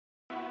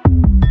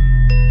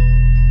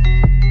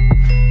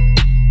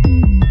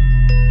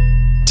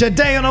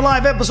Today on a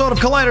live episode of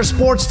Collider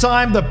Sports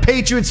Time, the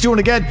Patriots doing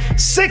again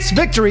 6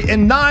 victory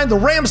in 9. The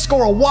Rams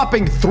score a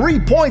whopping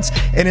 3 points.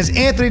 And is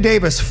Anthony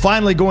Davis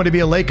finally going to be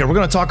a Laker? We're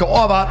going to talk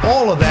all about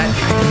all of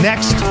that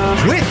next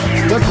with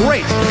the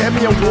great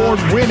Emmy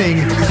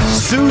Award-winning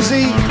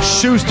Susie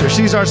Schuster.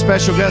 She's our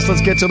special guest. Let's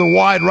get to the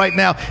wide right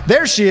now.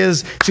 There she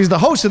is. She's the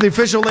host of the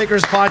Official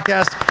Lakers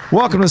podcast.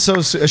 Welcome to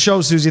the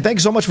show, Susie. Thank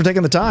you so much for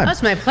taking the time.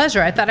 That's my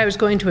pleasure. I thought I was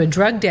going to a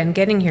drug den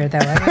getting here, though.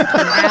 I went to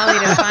an alley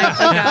to find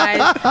you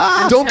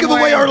guys. Don't give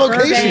away our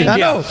location. I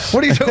know. Yeah.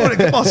 What are you doing?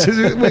 Come on,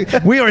 Susie.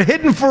 We are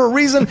hidden for a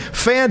reason.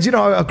 Fans, you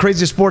know how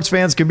crazy sports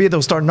fans can be.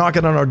 They'll start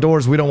knocking on our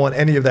doors. We don't want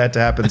any of that to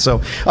happen. So,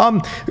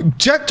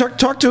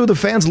 talk to the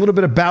fans a little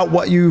bit about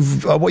what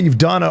you've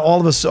done. All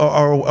of us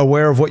are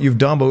aware of what you've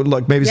done, but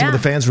like maybe some of the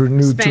fans who are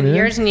new. Spent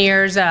years and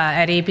years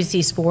at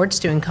ABC Sports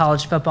doing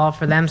college football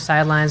for them,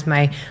 sidelines.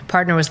 My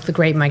partner was the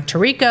great Mike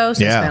Tirico,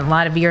 so I spent a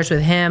lot of years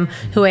with him,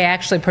 who I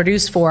actually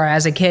produced for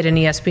as a kid in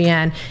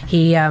ESPN.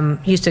 He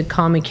used to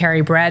call me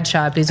Carrie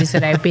Bradshaw because he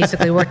said I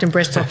basically worked in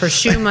Bristol for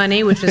shoe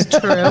money, which is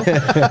true.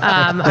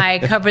 I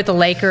covered the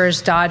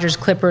Lakers, Dodgers,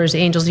 Clippers,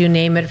 Angels, you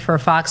name it, for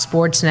Fox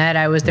Sports Net.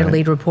 I was their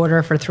lead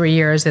reporter for 3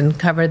 years and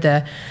covered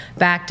the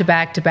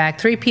back-to-back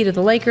three-peat of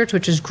the Lakers,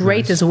 which is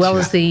great, as well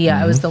as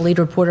I was the lead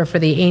reporter for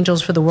the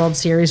Angels for the World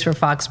Series for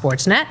Fox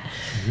Sports Net.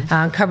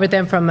 Covered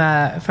them from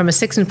a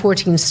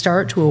 6-14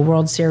 start to a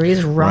World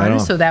Series run,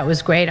 so that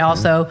was great.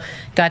 Also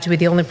got to be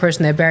the only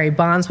person that Barry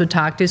Bonds would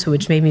talk to, so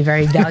which made me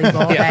very valuable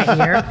that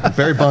year.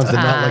 Barry Bonds did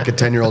not like a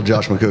 10-year-old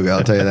Josh McCouga,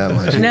 I'll tell you that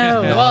much.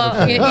 No,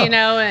 well, you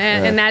know,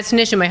 and that's an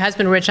issue. My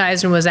husband, Rich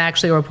Eisen, was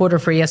actually a reporter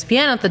for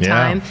ESPN at the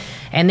time,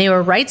 and they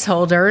were rights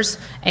holders,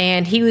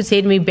 and he would say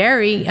to me,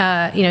 Barry, you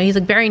know, he's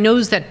like, Barry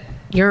knows that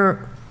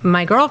you're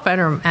my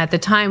girlfriend, or at the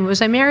time,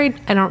 was I married?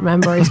 I don't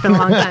remember. It's been a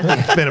long time.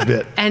 It's been a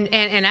bit.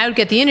 And I would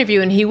get the interview,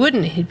 and he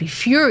wouldn't. He'd be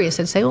furious.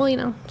 I'd say, well, you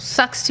know,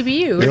 sucks to be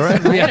you. You're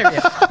right. The interview.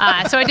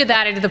 So I did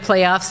that. I did the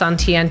playoffs on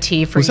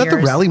TNT for years. Was that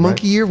the Rally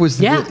Monkey year? Oh,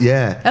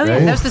 yeah.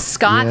 That was the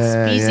Scott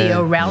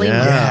Spezio Rally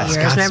Monkey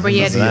years. Remember, he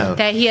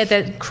had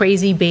that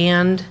crazy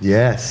band.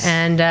 Yes.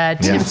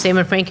 And Tim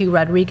Salmon, Frankie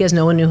Rodriguez.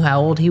 No one knew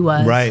how old he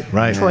was.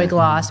 Right. Troy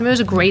Gloss. I mean, it was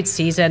a great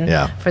season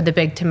for the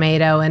Big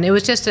Tomato, and it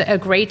was just a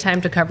great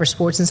time to cover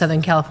sports in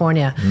Southern California.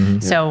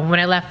 So when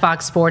I left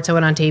Fox Sports, I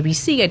went on to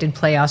ABC. I did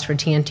playoffs for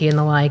TNT and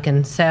the like.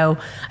 And so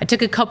I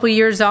took a couple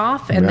years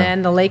off, and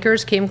then the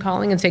Lakers came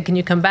calling and said, can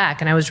you come back?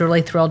 And I was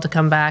really thrilled to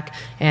come back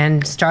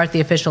and start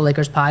the Official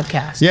Lakers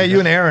podcast. Yeah, you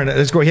and Aaron.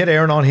 It's great. We had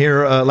Aaron on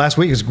here last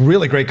week. It was a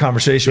really great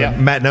conversation with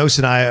Matt Nose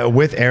and I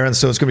with Aaron.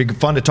 So it's going to be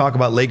fun to talk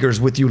about Lakers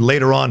with you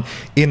later on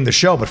in the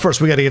show. But first,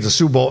 we got to get to the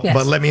Super Bowl.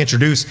 But let me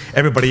introduce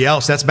everybody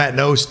else. That's Matt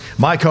Nose,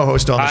 my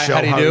co-host on the show.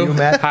 How do you do? Are you,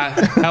 Matt? Hi.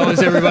 How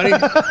is everybody?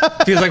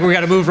 Feels like we got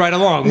to move right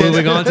along.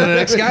 Moving on to the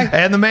next guy.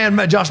 And the man,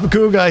 Josh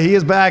McCouga, he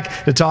is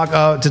back to talk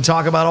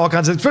about all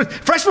kinds of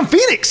fresh from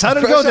Phoenix. How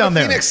did it go down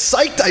there? Phoenix,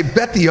 psyched. I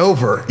bet the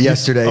over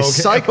yesterday. Okay.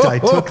 Psyched. I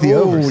took the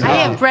over. I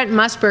have Brent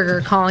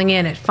Musburger calling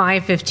in at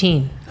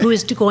 5:15. Who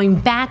is going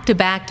back to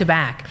back to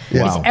back.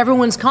 Because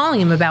everyone's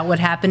calling him about what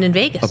happened in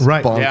Vegas.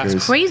 Right.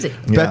 It's crazy.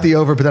 Bet the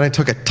over, but then I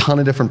took a ton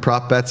of different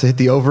prop bets. I hit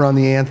the over on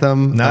the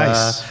anthem.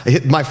 Nice. I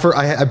hit my first.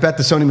 I bet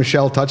the Sony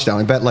Michel touchdown.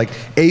 I bet like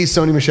a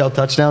Sony Michel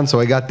touchdown, so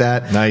I got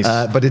that. Nice.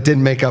 But it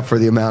didn't make up for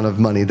the amount of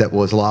money that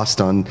was lost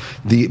on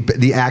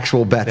the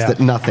actual bets that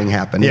nothing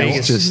happened.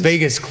 Yeah,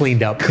 Vegas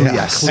cleaned up.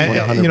 Yes.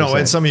 And, you know,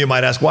 and some of you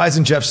might ask, why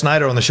isn't Jeff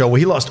Snyder on the show? Well,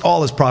 he lost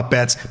all his prop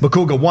bets.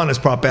 McCouga won his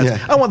prop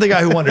bets. I want the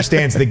guy who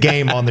understands the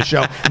game on the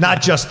show,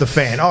 not just the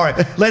fan. All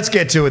right, let's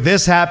get to it.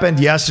 This happened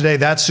yesterday.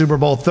 That's Super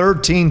Bowl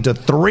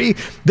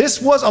 13-3.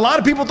 This was, a lot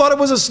of people thought it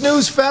was a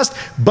snooze fest,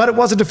 but it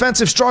was a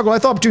defensive struggle, I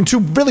thought, between two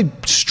really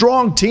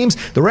strong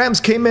teams. The Rams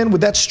came in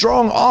with that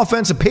strong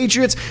offense. The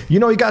Patriots, you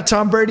know, you got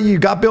Tom Brady, you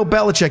got Bill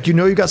Belichick, you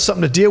know you got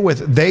something to deal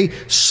with. They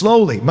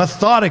slowly,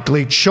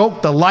 methodically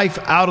choked the life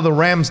out of the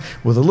Rams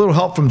with a little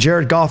help from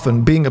Jared Goff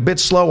and being a bit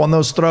slow on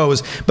those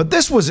throws. But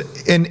this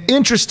was an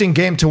interesting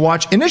game to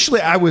watch.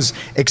 Initially, I was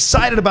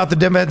excited about the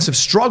defensive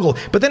struggle,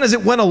 but then as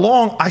it went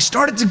along, I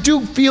started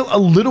to feel a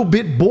little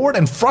bit bored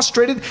and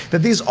frustrated that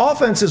these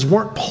offenses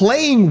weren't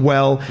playing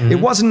well. It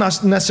wasn't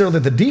necessarily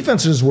that the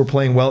defenses were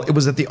playing well. It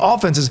was that the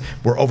offenses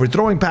were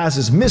overthrowing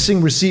passes,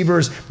 missing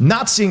receivers,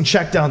 not seeing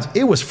checkdowns.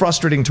 It was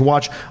frustrating to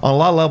watch on a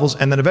lot of levels.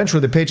 And then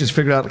eventually the Patriots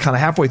figured out kind of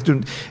halfway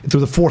through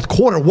the fourth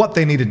quarter what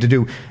they needed to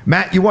do.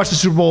 Matt, you watched the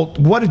Super Bowl.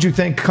 What did you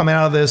think coming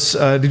out of this?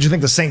 Did you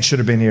think the Saints should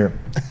have been here?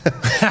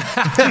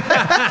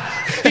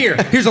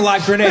 Here's a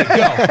live grenade.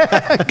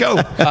 Go.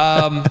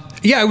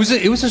 Yeah, it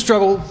was a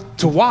struggle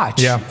to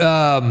watch.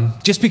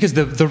 Just because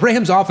the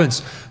Rams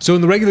offense, so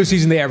in the regular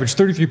season they averaged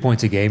 33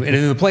 points a game, and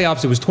in the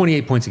playoffs it was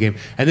 28 points a game,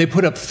 and they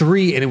put up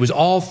 3, and it was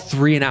all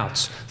 3 and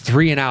outs,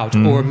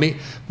 or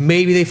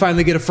maybe they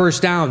finally get a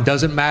first down.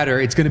 Doesn't matter.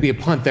 It's going to be a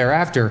punt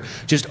thereafter,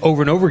 just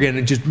over and over again,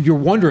 and just you're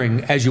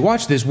wondering as you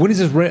watch this, when is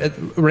this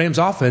Rams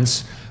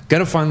offense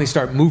going to finally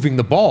start moving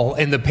the ball?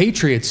 And the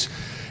Patriots,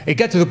 it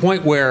got to the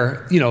point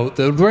where,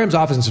 the Rams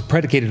offense is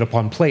predicated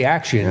upon play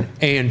action,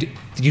 and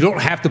you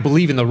don't have to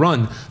believe in the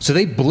run. So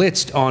they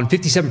blitzed on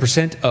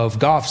 57% of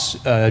Goff's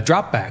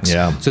dropbacks.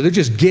 Yeah. So they're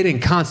just getting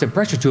constant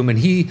pressure to him, and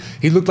he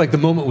looked like the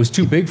moment was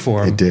too big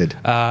for him. It did.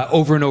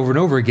 Over and over and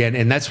over again,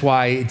 and that's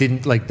why it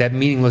didn't, like, that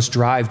meaningless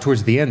drive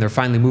towards the end. They're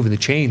finally moving the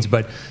chains,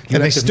 but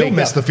they still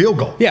missed the field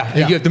goal. Yeah,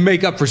 you have to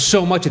make up for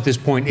so much at this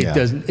point.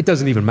 It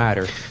doesn't even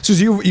matter. So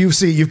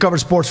you've covered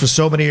sports for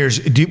so many years.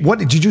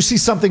 Did you see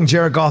something in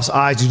Jared Goff's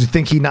eyes? Did you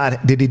think he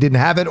didn't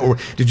have it, or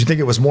did you think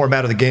it was more a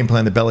matter of the game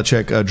plan that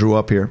Belichick drew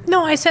up here?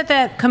 No, I said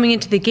that coming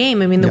into the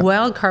game. I mean, the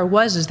wild card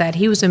is that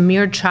he was a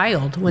mere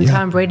child when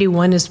Tom Brady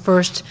won his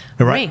first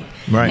ring.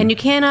 Right. And you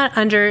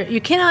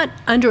cannot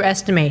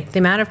underestimate the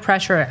amount of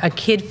pressure a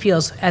kid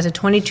feels as a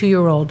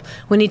 22-year-old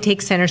when he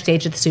takes center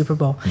stage at the Super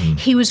Bowl.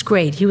 He was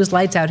great. He was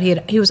lights out.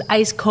 He was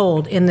ice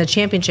cold in the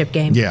championship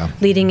game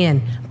leading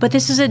in. But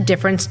this is a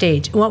different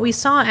stage. And what we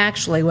saw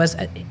actually was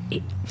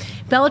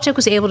Belichick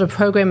was able to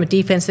program a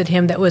defense at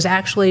him that was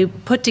actually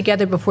put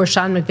together before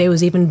Sean McVay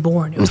was even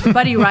born. It was the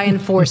Buddy Ryan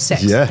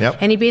 4-6.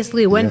 And he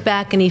basically went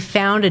back and he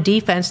found a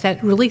defense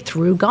that really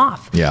threw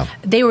Goff.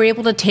 They were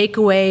able to take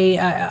away,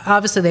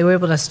 obviously they were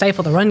able to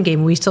stifle the run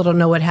game. We still don't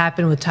know what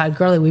happened with Todd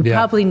Gurley. We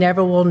probably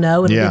never will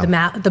know. It'll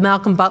be the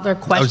Malcolm Butler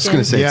question. I was just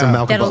going to say, it's a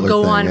Malcolm that'll Butler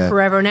go thing, on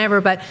forever and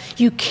ever. But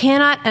you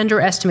cannot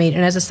underestimate,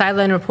 and as a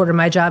sideline reporter,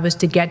 my job is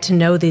to get to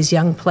know these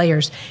young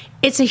players.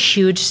 It's a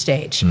huge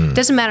stage.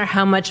 Doesn't matter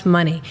how much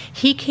money.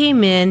 He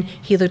came in,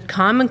 he looked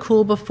calm and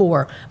cool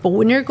before, but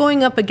when you're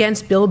going up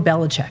against Bill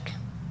Belichick,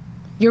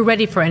 you're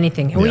ready for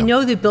anything. And we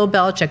know that Bill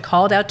Belichick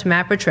called out to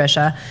Matt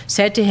Patricia,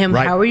 said to him,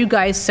 how are you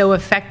guys so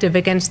effective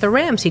against the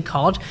Rams? He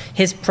called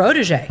his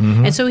protege.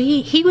 And so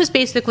he was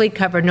basically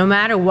covered no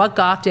matter what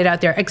Goff did out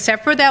there,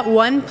 except for that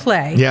one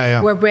play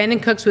where Brandon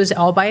Cooks was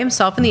all by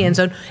himself in the end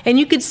zone. And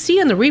you could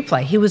see on the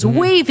replay, he was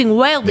waving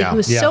wildly. He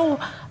was so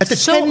at the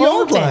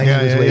 10-yard line,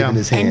 he was waving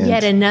his hand. And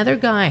yet another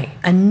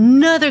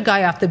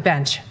guy off the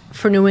bench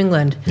for New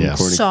England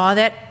saw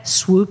that,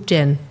 swooped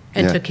in,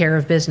 and took care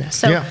of business.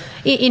 So,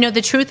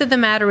 the truth of the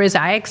matter is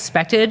I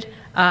expected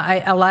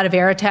a lot of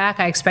air attack.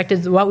 I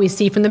expected what we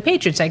see from the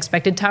Patriots. I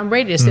expected Tom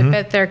Brady to sit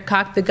back there,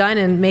 cock the gun,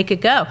 and make it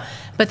go.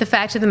 But the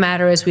fact of the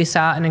matter is we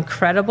saw an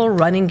incredible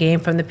running game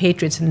from the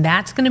Patriots, and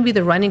that's going to be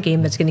the running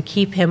game that's going to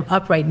keep him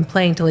upright and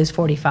playing until he's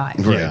 45.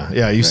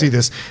 You see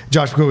this.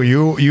 Josh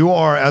McCool, you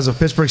are, as a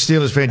Pittsburgh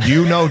Steelers fan,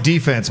 you know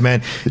defense,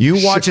 man.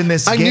 You watching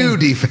this game. I knew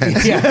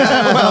defense.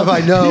 Well, I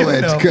know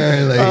it's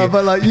currently.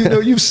 But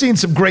you've seen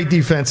some great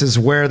defenses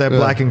wear that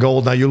black and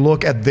gold. Now you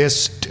look at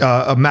this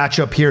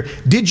matchup here.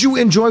 Did you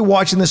enjoy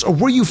watching this, or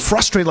were you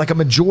frustrated like a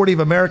majority of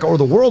America or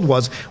the world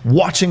was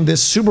watching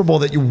this Super Bowl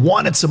that you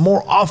wanted some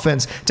more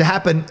offense to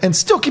happen and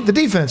still keep the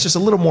defense, just a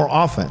little more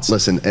offense?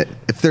 Listen,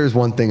 if there's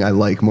one thing I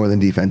like more than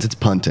defense, it's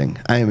punting.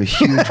 I am a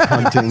huge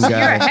punting guy. You're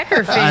a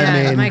Hecker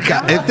fan. I mean,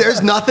 if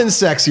there's nothing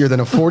sexier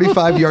than a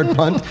 45-yard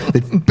punt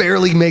that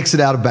barely makes it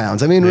out of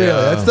bounds. I mean, really,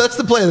 that's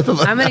the play of the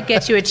football. I'm going to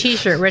get you a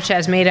T-shirt Rich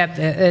has made up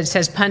that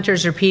says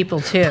 "Punters are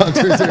people too."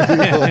 Punters are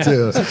people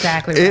too. That's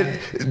exactly right.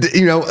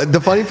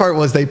 The funny part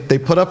was they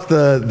put up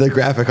the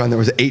graphic on. There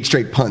was 8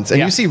 straight punts, and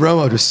you see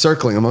Romo just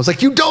circling them. I was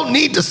like, you don't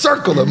need to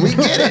circle them. We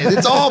get it.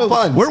 It's all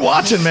punts. We're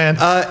watching, man.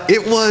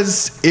 It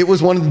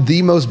was one of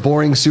the most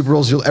boring Super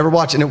Bowls you'll ever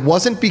watch, and it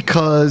wasn't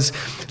because,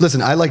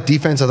 listen, I like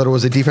defense. I thought it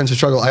was a defensive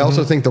struggle. I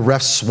also think the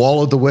refs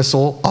swallowed the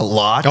whistle a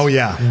lot. Oh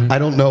yeah. I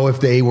don't know if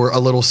they were a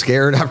little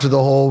scared after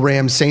the whole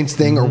Rams Saints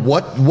thing or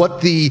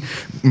what the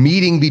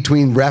meeting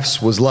between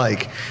refs was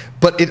like.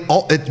 But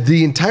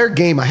the entire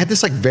game, I had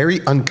this like very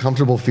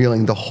uncomfortable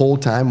feeling the whole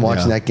time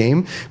watching that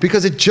game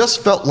because it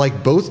just felt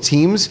like both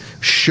teams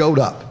showed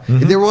up.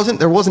 There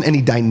wasn't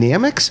any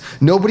dynamics.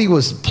 Nobody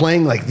was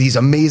playing like these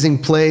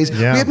amazing plays. We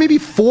had maybe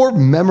 4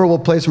 memorable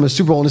plays from a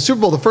Super Bowl. In a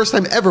Super Bowl, the first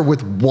time ever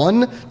with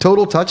 1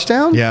 total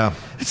touchdown. It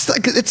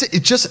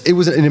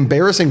was an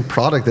embarrassing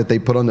product that they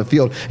put on the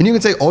field. And you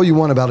can say all you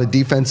want about a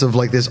defensive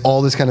like this,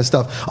 all this kind of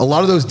stuff. A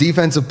lot of those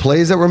defensive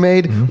plays that were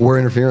made were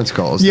interference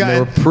calls. Yeah, and they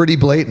were pretty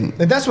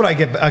blatant. And that's what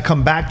I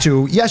come back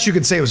to. Yes, you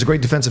could say it was a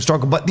great defensive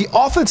struggle, but the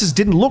offenses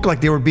didn't look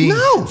like they were being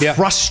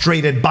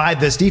frustrated by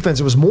this defense.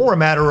 It was more a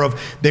matter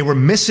of they were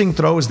missing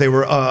throws, they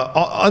were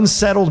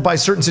unsettled by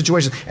certain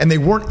situations, and they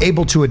weren't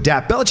able to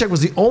adapt. Belichick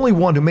was the only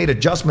one who made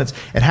adjustments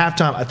at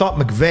halftime. I thought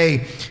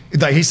McVay,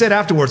 like he said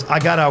afterwards, I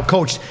got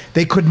out-coached.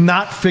 They could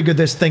not figure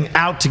this thing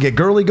out to get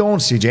Gurley going,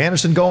 C.J.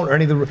 Anderson going, or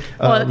any of the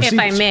receivers. If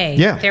I may,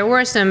 there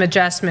were some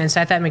adjustments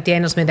I thought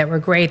McDaniels made that were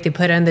great. They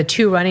put in the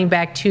 2 running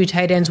back, 2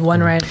 tight ends,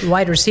 1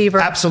 wide receiver.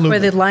 Absolutely. Where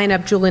they line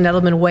up Julian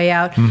Edelman way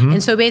out.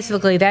 And so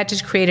basically that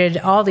just created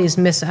all these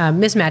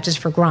mismatches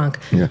for Gronk.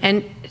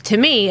 And to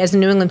me, as a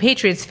New England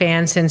Patriots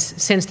fan,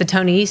 since the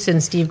Tony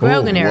Eason, Steve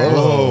Grogan era.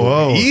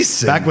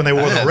 Eason. Back when they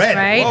wore the red.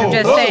 Right? I'm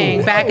just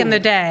saying, back in the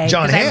day.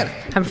 John Hanna.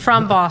 I'm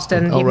from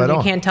Boston. Oh, right on.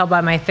 You can't tell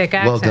by my thick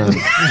accent. Well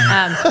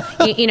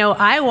done. You know,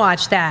 I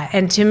watch that,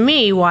 and to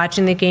me,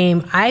 watching the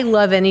game, I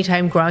love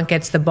anytime Gronk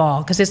gets the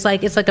ball because it's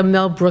like a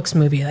Mel Brooks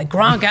movie, like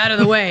Gronk out of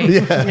the way.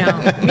 You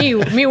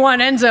know, me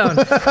one end zone,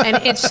 and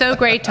it's so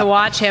great to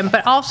watch him.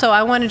 But also,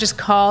 I want to just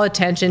call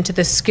attention to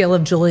the skill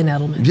of Julian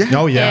Edelman. Yeah.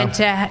 Oh yeah.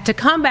 And to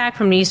come back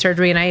from knee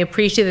surgery, and I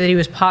appreciate that he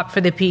was popped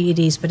for the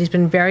PEDs, but he's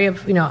been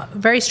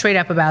very straight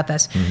up about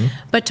this.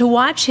 But to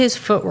watch his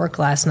footwork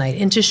last night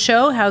and to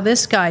show how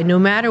this guy, no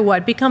matter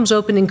what, becomes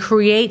open and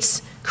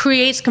creates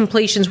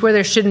completions where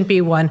there shouldn't be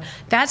one.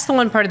 That's the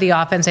one part of the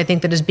offense I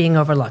think that is being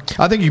overlooked.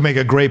 I think you make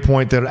a great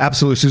point there.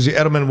 Absolutely. Susie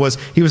Edelman was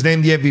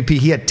named the MVP.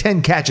 He had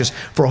 10 catches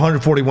for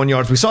 141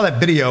 yards. We saw that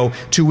video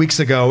 2 weeks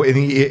ago in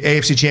the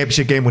AFC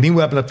Championship game when he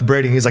went up to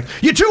Brady and he's like,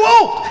 "You're too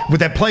old!"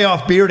 with that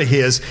playoff beard of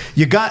his.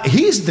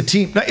 He's the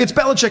team. It's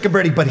Belichick and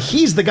Brady, but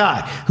he's the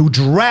guy who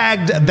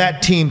dragged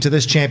that team to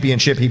this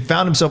championship. He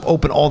found himself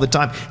open all the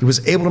time. He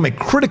was able to make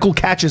critical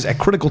catches at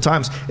critical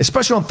times,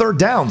 especially on third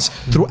downs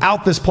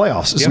throughout this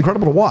playoffs. It's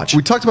incredible to watch.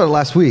 We talked about it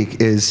last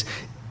week. Is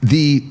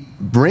the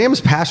Rams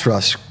pass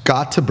rush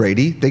got to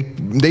Brady. They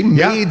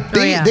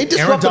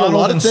disrupted a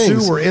lot of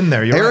things. Sue were in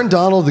there. Aaron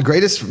Donald, the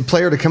greatest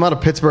player to come out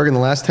of Pittsburgh in the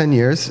last 10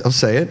 years. I'll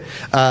say it.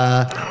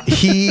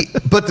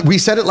 But we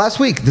said it last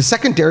week. The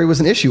secondary was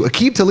an issue.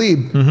 Aqib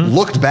Talib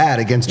looked bad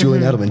against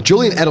Julian Edelman.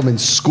 Julian Edelman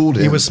schooled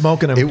him. He was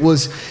smoking him. It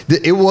was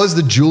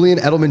the Julian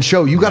Edelman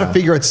show. You got to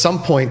figure at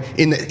some point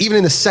even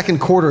in the second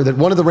quarter that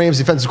one of the Rams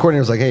defensive coordinators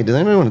was like, "Hey, does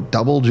anyone want to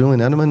double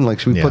Julian Edelman? Like,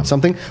 should we put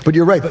something?" But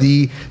you're right.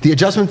 The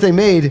adjustments they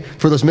made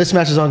for those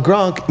mismatches on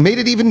Gronk made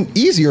it even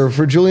easier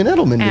for Julian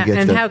Edelman to get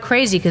and there. how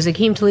crazy, because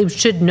Aqib Talib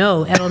should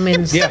know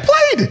Edelman's... They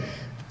played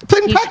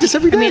in practice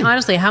every day. I mean,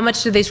 honestly, how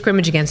much did they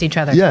scrimmage against each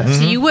other? Yes.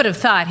 So you would have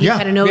thought he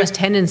had to know his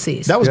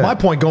tendencies. That was my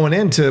point going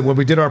into when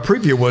we did our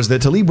preview, was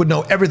that Talib would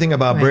know everything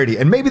about Brady.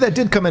 And maybe that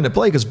did come into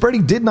play because Brady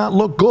did not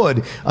look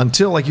good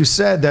until, like you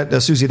said,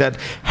 that Susie, that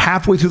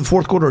halfway through the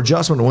fourth quarter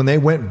adjustment when they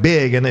went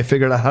big and they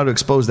figured out how to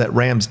expose that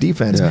Rams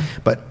defense. Yeah.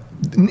 But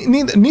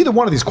neither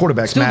one of these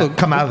quarterbacks, Matt,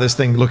 come out of this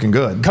thing looking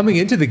good. Coming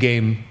into the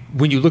game,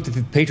 when you looked at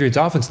the Patriots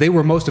offense, they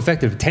were most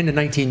effective, 10 to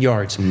 19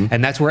 yards.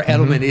 And that's where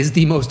Edelman is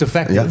the most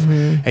effective.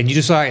 And you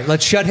just, all right,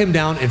 let's shut him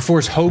down and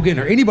force Hogan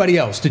or anybody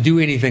else to do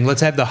anything.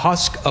 Let's have the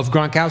husk of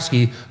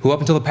Gronkowski, who up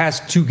until the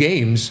past 2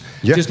 games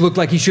just looked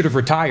like he should have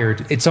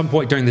retired at some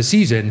point during the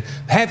season.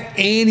 Have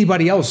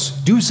anybody else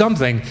do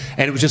something.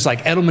 And it was just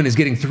like Edelman is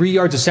getting 3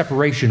 yards of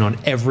separation on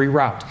every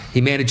route. He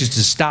manages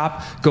to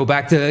stop, go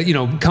back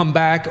to, come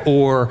back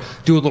or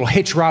do a little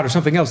hitch route or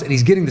something else. And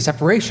he's getting the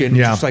separation.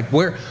 It's just like,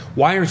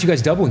 why aren't you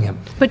guys doubling him?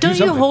 But don't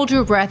you hold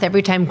your breath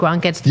every time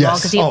Gronk gets the ball?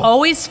 Because he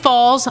always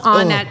falls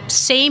on that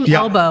same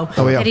elbow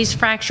that he's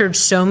fractured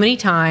so many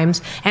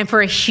times. And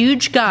for a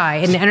huge guy,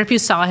 and I don't know if you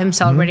saw him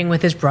celebrating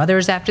with his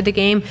brothers after the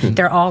game,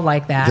 they're all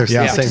like that. They're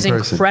the which is same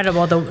person.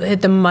 Incredible.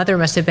 The mother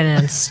must have been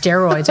on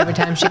steroids every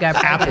time she got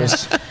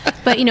apples.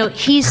 But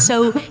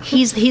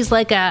he's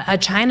like a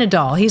China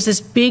doll. He's this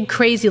big,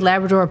 crazy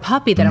Labrador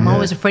puppy that I'm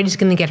always afraid he's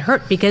going to get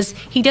hurt because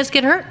he does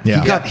get hurt.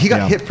 Yeah. He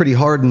got hit pretty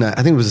hard in I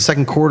think it was the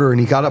second quarter, and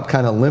he got up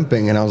kind of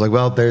limping, and I was like,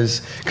 well,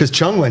 because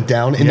Chung went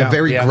down in a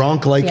very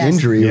Gronk-like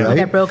injury, right? With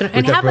that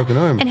broken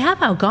arm. And how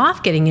about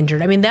Goff getting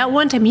injured? I mean, that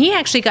one time he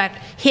actually got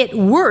hit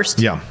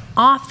worst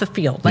off the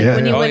field, like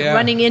when he went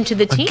running into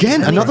the team.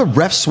 Again, another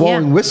ref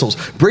swallowing whistles.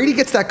 Brady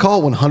gets that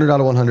call 100 out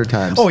of 100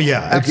 times. Oh,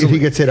 yeah, absolutely.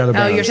 If he gets hit out of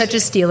bounds. Oh, you're such a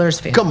Steelers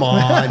fan. Come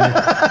on.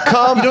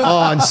 Come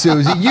on,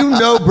 Susie. You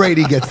know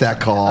Brady gets that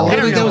call. I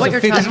don't know what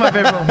you're talking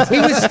about. He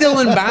was still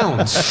in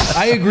bounds.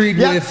 I agreed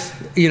with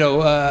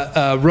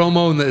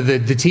Romo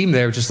and the team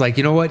there, just like,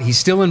 you know what, he's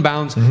still in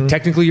bounds.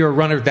 Technically, you're a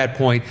runner at that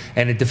point,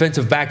 and a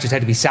defensive back just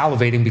had to be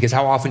salivating because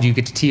how often do you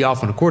get to tee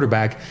off on a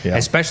quarterback,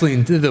 especially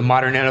in the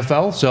modern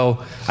NFL?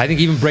 So I think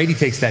even Brady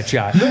takes that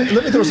shot.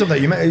 Let me throw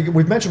something.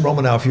 We've mentioned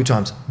Romo now a few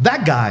times.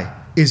 That guy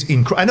is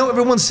incredible. I know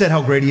everyone said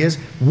how great he is.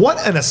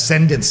 What an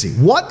ascendancy.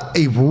 What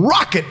a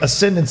rocket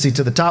ascendancy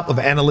to the top of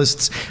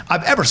analysts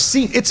I've ever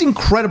seen. It's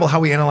incredible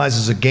how he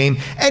analyzes a game,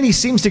 and he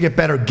seems to get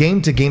better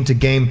game to game to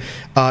game.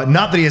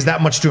 Not that he has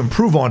that much to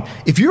improve on.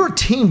 If you're a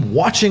team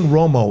watching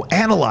Romo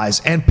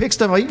analyze and pick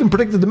stuff, I even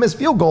predicted the missed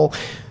field goal,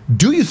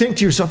 do you think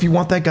to yourself you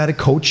want that guy to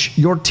coach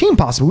your team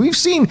possibly? We've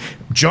seen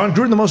John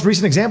Gruden, the most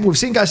recent example. We've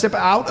seen guys step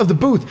out of the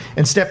booth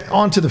and step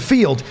onto the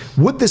field.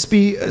 Would this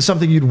be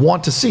something you'd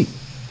want to see?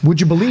 Would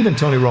you believe in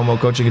Tony Romo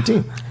coaching a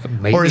team?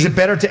 Maybe. Or is it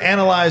better to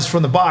analyze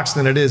from the box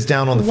than it is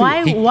down on the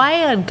field?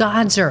 Why on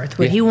God's earth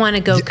would he want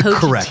to go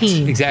coach a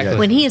team? Exactly.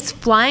 When he is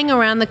flying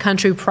around the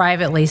country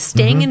privately,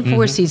 staying in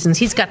Four Seasons,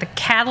 he's got the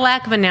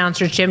Cadillac of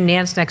announcers, Jim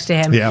Nantz, next to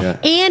him.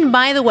 And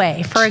by the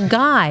way, for a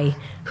guy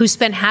who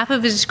spent half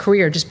of his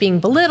career just being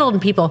belittled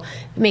and people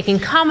making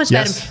comments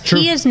about him. True.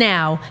 He is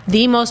now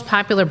the most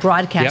popular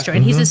broadcaster,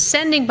 and he's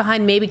ascending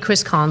behind maybe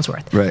Chris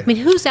Collinsworth. Right. I mean,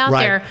 who's out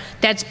there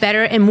that's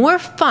better and more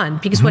fun?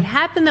 Because what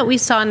happened that we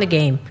saw in the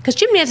game, because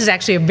Jim Nantz is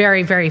actually a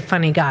very, very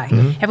funny guy,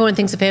 everyone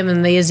thinks of him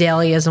and the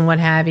azaleas and what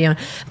have you.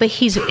 But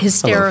he's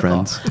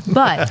hysterical.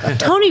 But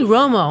Tony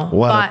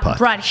Romo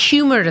brought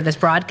humor to this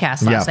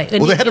broadcast last night.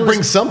 Well, they had to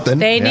bring something.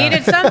 They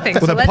needed something.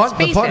 Well, So let's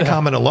face the punt it.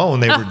 comment alone,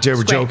 they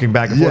were joking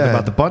back and forth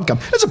about the punt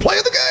comment. It's a play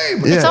of the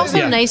game. It's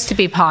also nice to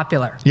be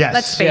popular. Yes.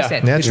 Let's face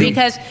it. That's true.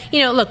 Because,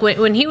 look,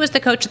 when he was the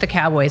coach of the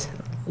Cowboys,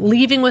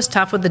 leaving was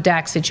tough with the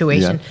Dak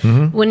situation.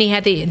 When he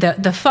had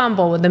the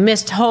fumble, the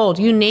missed hold,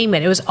 you name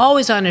it, it was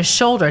always on his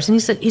shoulders.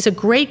 And he's a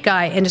great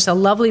guy and just a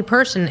lovely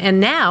person. And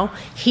now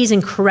he's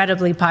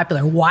incredibly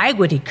popular. Why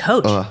would he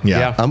coach?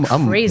 I'm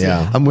crazy.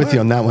 I'm with you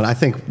on that one. I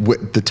think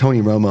the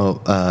Tony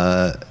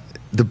Romo.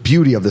 The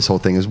beauty of this whole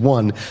thing is,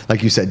 one,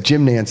 like you said,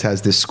 Jim Nantz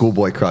has this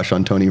schoolboy crush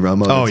on Tony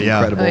Romo. It's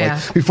incredible.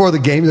 Like, before the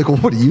game, he's like,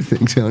 well, what do you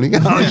think, Tony?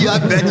 Oh, yeah, I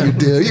bet you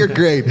do. You're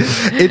great.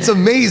 It's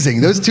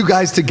amazing. Those two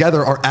guys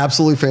together are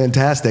absolutely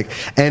fantastic.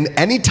 And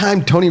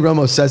anytime Tony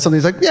Romo says something,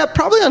 he's like, yeah,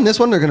 probably on this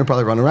one, they're going to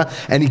probably run around.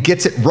 And he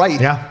gets it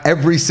right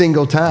every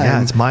single time.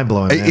 Yeah, it's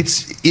mind-blowing.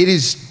 It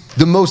is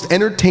the most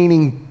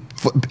entertaining.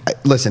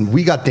 Listen,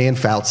 we got Dan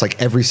Fouts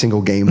like every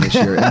single game this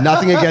year, and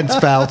nothing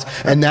against Fouts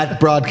and that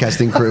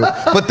broadcasting crew,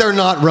 but they're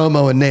not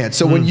Romo and Nantz.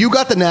 So when you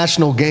got the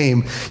national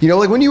game,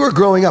 like when you were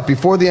growing up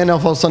before the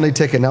NFL Sunday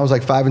Ticket, and I was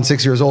like 5 and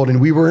 6 years old, and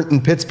we weren't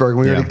in Pittsburgh,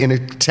 we were in a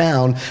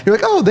town, you're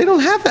like, oh, they don't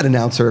have that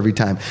announcer every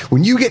time.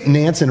 When you get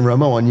Nantz and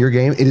Romo on your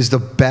game, it is the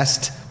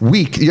best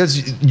week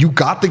because you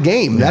got the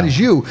game. That is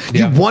you.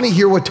 You want to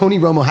hear what Tony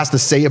Romo has to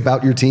say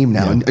about your team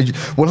now. And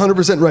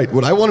 100% right.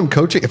 Would I want him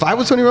coaching? If I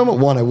was Tony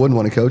Romo, I wouldn't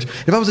want to coach.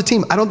 If I was a team,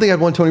 I don't think I'd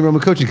want Tony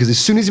Romo coaching because as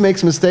soon as he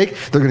makes a mistake,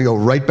 they're going to go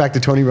right back to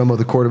Tony Romo,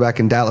 the quarterback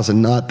in Dallas,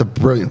 and not the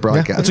brilliant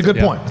broadcast. That's a good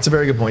point. That's a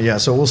very good point. Yeah,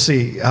 so we'll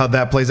see how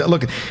that plays out.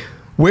 Look,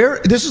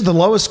 this is the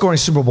lowest scoring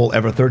Super Bowl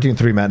ever,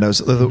 13-3, Matt knows.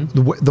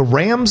 The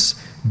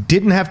Rams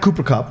didn't have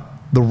Cooper Kupp.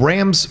 The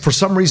Rams, for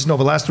some reason,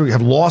 over the last 3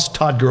 have lost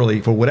Todd Gurley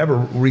for whatever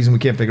reason we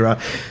can't figure out.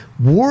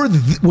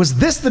 Was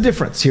this the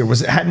difference here?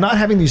 Was it not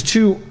having these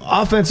two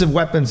offensive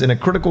weapons in a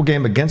critical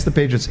game against the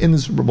Patriots in the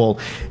Super Bowl?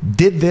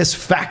 Did this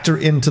factor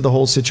into the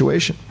whole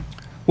situation?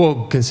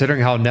 Well,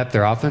 considering how inept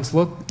their offense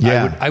looked,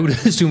 I would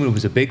assume it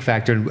was a big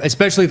factor,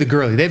 especially the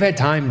Gurley. They've had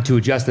time to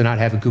adjust to not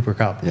having Cooper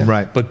Kupp.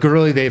 Right. But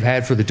Gurley they've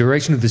had for the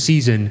duration of the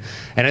season,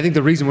 and I think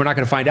the reason we're not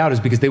going to find out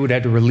is because they would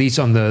have to release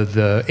on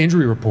the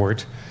injury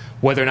report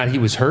whether or not he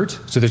was hurt.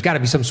 So there's got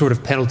to be some sort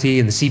of penalty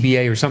in the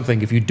CBA or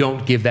something if you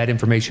don't give that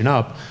information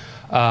up.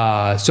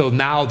 So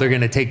now they're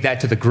going to take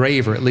that to the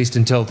grave, or at least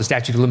until the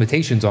statute of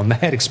limitations on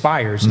that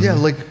expires.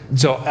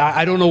 So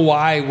I don't know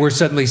why we're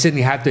suddenly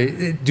sitting have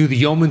to do the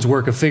yeoman's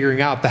work of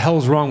figuring out the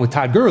hell's wrong with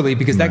Todd Gurley,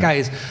 because that guy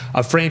is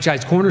a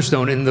franchise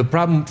cornerstone. And the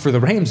problem for the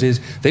Rams is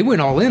they went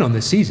all in on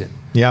this season.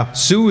 Yeah.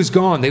 Sue is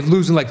gone. They've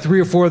losing like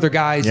 3 or 4 other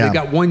guys. They've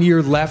got 1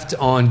 year left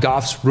on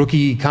Goff's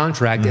rookie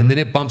contract, and then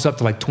it bumps up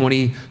to like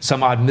 20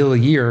 some odd mil a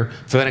year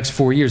for the next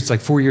 4 years. It's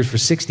like 4 years for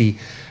 60.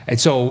 And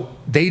so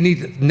they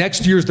need,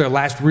 next year's their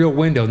last real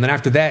window. And then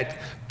after that,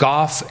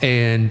 Goff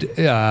and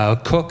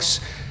Cooks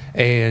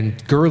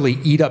and Gurley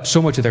eat up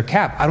so much of their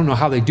cap. I don't know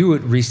how they do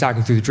it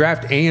restocking through the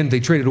draft, and they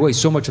traded away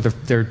so much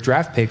of their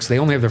draft picks. They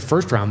only have their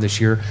first round this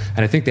year,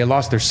 and I think they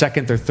lost their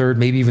second, their third,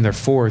 maybe even their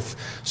fourth.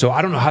 So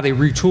I don't know how they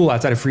retool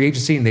outside of free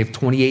agency, and they have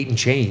 28 and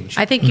change.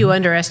 I think you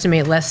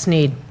underestimate Les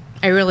Snead.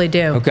 I really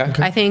do. Okay.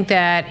 I think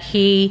that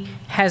he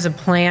has a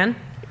plan.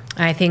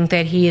 I think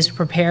that he is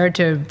prepared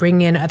to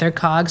bring in other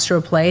cogs to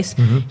replace.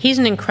 He's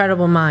an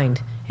incredible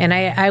mind. And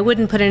I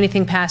wouldn't put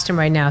anything past him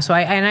right now. So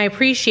I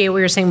appreciate what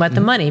you're saying about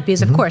the money,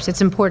 because of course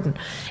it's important.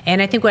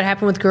 And I think what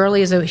happened with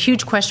Gurley is a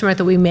huge question mark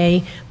that we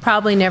may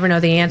probably never know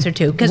the answer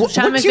to. Because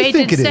Sean McVay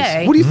did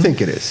say, what do you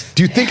think it is?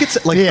 Do you think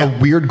it's like a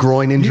weird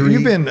groin injury?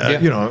 You've been,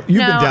 you've been down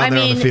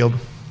there on the field.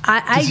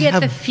 I get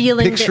the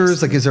feeling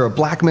pictures, like, is there a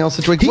blackmail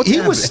situation?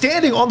 He was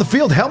standing on the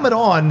field, helmet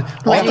on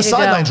the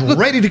sidelines,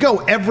 ready to go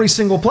every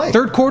single play.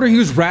 Third quarter, he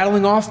was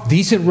rattling off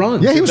decent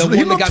runs. Yeah, he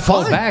looked got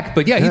called back,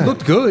 but he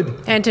looked good.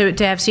 And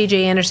to have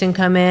C.J. Anderson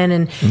come in,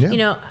 and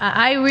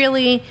I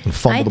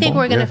think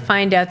we're going to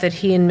find out that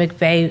he and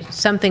McVay,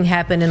 something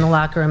happened in the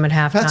locker room at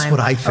halftime. That's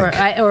what I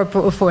think. Or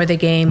before the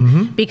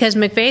game, because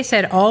McVay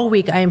said all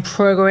week, I am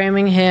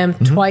programming him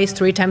twice,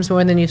 3 times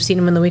more than you've seen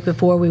him in the week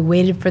before. We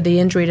waited for the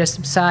injury to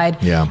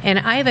subside. Yeah. And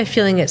I have a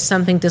feeling it's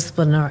something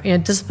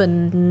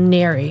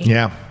disciplinary.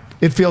 Yeah.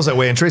 It feels that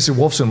way. And Tracy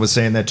Wolfson was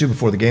saying that too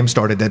before the game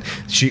started, that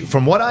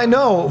from what I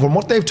know, from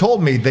what they've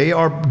told me, they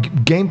are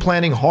game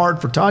planning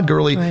hard for Todd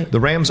Gurley. Right.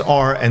 The Rams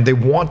are, and they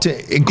want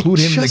to include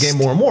him in the game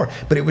more and more.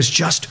 But it was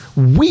just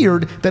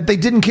weird that they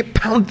didn't keep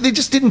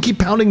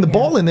pounding the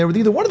ball in there with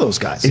either one of those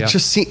guys. It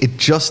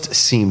just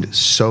seemed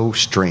so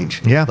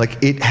strange. Yeah. Like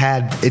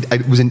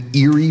it was an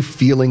eerie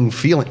feeling.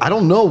 I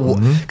don't know,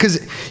 because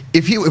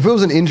if it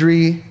was an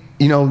injury,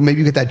 maybe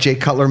you get that Jay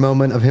Cutler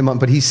moment of him on,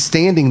 but he's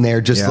standing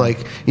there just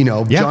like,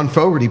 John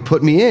Fogerty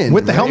put me in.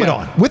 With the helmet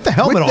on. With the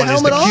helmet on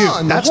is the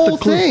cue. That's the whole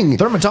clue. thing.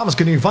 Thurman Thomas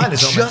couldn't even find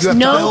his helmet.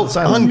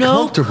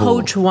 No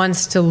coach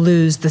wants to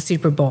lose the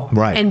Super Bowl.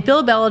 Right. And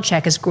Bill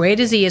Belichick, as great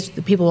as he is,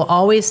 people will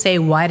always say,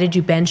 why did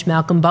you bench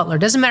Malcolm Butler?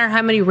 Doesn't matter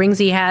how many rings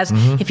he has,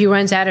 if he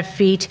runs out of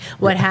feet,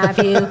 what have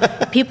you.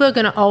 People are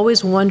going to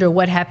always wonder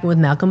what happened with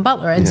Malcolm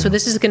Butler. And so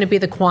this is going to be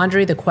the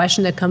quandary, the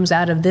question that comes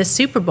out of this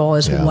Super Bowl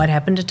is what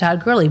happened to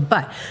Todd Gurley.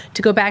 But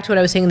to go back to what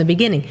I was saying in the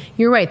beginning,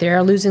 you're right, they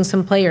are losing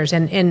some players.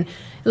 And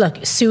look,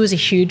 Sue is a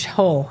huge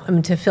hole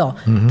to fill.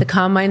 The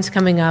combine's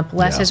coming up.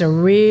 Les has a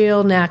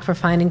real knack for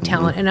finding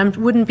talent. And I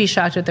wouldn't be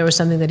shocked if there was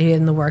something that he had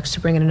in the works to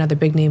bring in another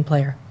big name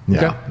player.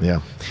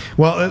 Yeah.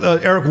 Well,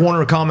 Eric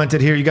Warner commented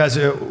here. You guys,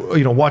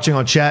 watching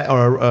on chat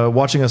or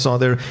watching us on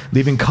there,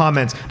 leaving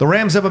comments. The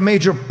Rams have a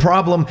major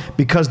problem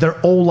because their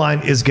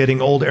O-line is getting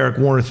old. Eric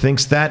Warner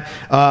thinks that.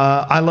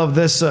 I love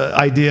this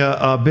idea.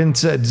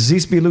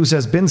 Zeesby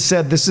says, Ben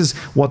said this is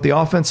what the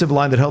offensive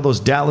line that held those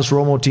Dallas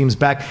Romo teams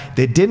back.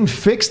 They didn't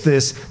fix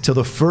this till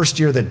the first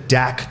year that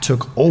Dak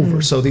took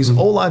over. So these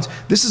O-lines,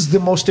 this is the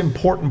most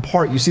important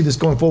part. You see this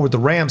going forward with the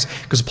Rams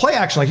because play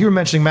action, like you were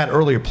mentioning, Matt,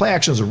 earlier, play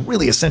action is a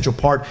really essential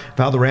part of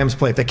how the Rams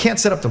play. If they can't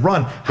set up the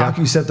run, how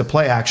can you set up the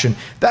play action?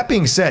 That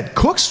being said,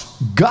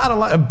 Cook's got a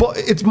lot.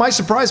 It might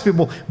surprise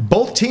people.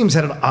 Both teams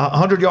had a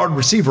 100-yard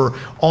receiver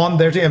on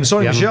their team.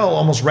 Sonny Michel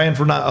almost ran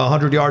for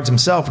 100 yards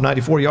himself,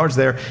 94 yards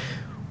there.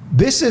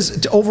 This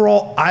is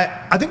overall,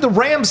 I think the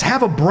Rams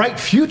have a bright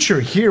future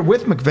here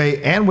with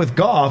McVay and with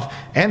Goff.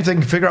 And if they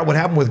can figure out what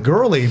happened with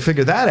Gurley,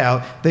 figure that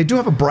out, they do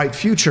have a bright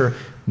future.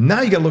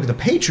 Now you got to look at the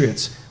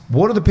Patriots.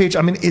 What are the Patriots?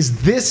 I mean,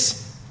 is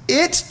this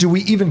it? Do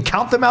we even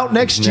count them out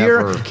next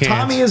year?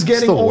 Tommy is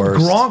getting old.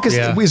 Gronk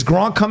is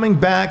Gronk coming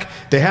back?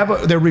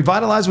 They're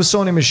revitalized with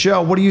Sonny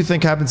Michel. What do you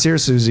think happens here,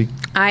 Susie?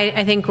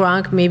 I think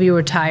Gronk maybe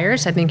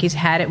retires. I think he's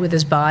had it with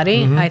his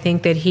body. I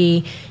think that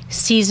he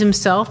sees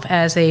himself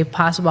as a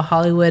possible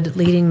Hollywood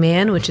leading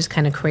man, which is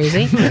kind of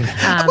crazy.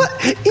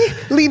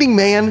 Leading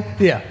man?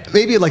 Yeah.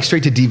 Maybe like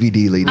straight to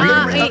DVD leading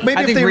man. Maybe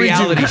I think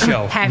reality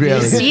show. Have you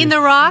seen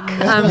The Rock?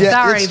 I'm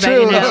sorry, it's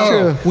true, but that's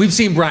true. We've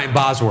seen Brian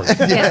Bosworth.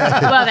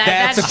 Well,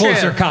 that's a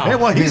closer comp. Hey,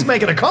 well, he's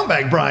making a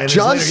comeback, Brian.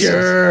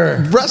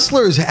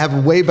 Wrestlers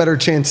have way better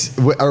chance,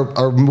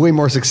 are way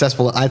more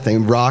successful, I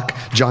think. Rock,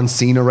 John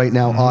Cena right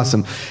now,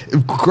 awesome.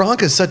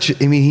 Gronk is such,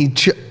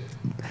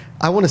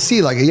 I want to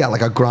see like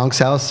a Gronk's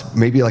house,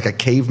 maybe like a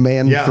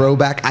caveman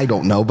throwback. I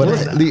don't know, but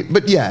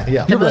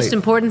the most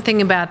important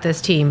thing about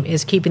this team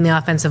is keeping the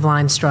offensive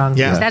line strong.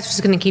 Because that's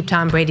what's going to keep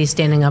Tom Brady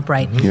standing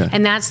upright.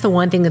 And that's the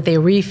one thing that they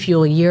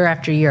refuel year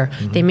after year.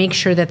 They make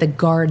sure that the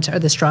guards are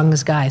the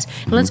strongest guys.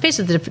 And let's face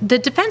it, the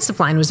defensive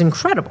line was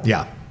incredible.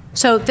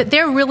 So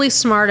they're really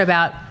smart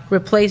about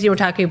replacing. We're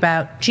talking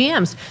about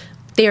GMs.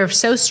 They are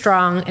so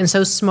strong and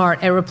so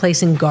smart at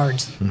replacing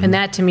guards. And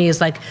that to me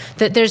is like,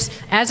 that there's,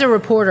 as a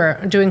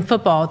reporter doing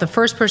football, the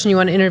first person you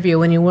want to interview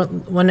when you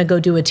want to go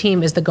do a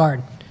team is the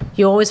guard.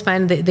 You always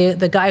find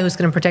the guy who's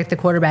going to protect the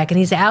quarterback, and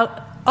he's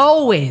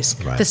always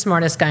the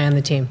smartest guy on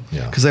the team.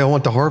 Because they all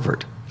went to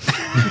Harvard.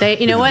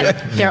 You know what?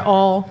 They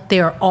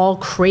are all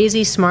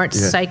crazy smart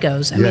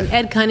psychos. I mean,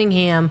 Ed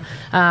Cunningham,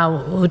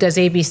 who does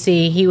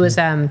ABC, he was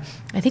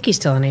I think he's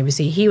still on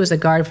ABC. He was a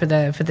guard for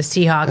the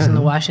Seahawks and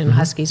the Washington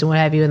Huskies and what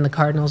have you, and the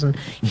Cardinals. And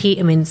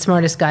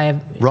smartest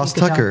guy. Ross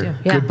Tucker,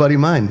 good buddy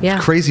of mine,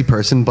 crazy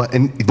person, but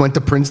went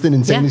to Princeton,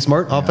 insanely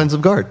smart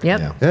offensive guard.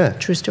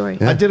 True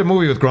story. I did a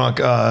movie with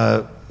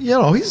Gronk.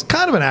 He's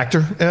kind of an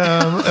actor,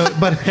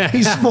 but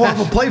he's more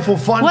of a playful,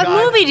 fun guy.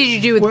 What movie did you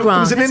do with Gronk? It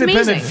was an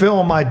independent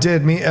film I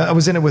did. I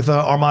was in it with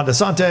Armand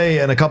Asante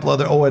and a couple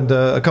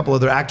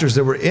other actors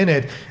that were in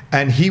it.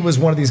 And he was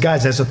one of these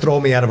guys that has to throw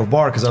me out of a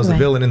bar because I was the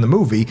villain in the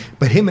movie.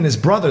 But him and his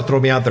brother throw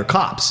me out. They're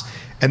cops.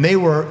 And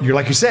you're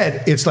like you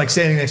said, it's like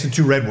standing next to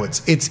two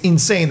redwoods. It's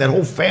insane. That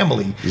whole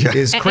family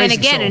is crazy. And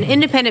again, an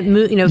independent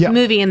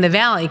movie in the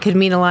Valley could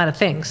mean a lot of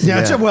things.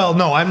 Well,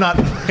 no, I'm not.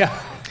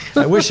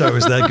 I wish I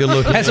was that good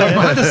looking. Has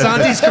Armand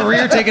Asante's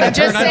career taken a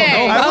turn? I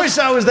don't know. I wish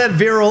I was that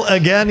virile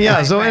again. Yeah.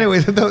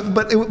 Anyway,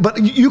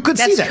 but you could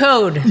see that. That's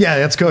code. Yeah,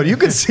 that's code. You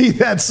could see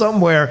that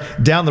somewhere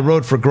down the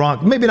road for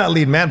Gronk. Maybe not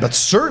lead man, but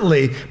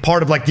certainly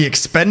part of like the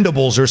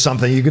Expendables or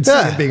something. You could see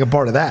him being a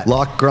part of that.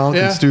 Lock Gronk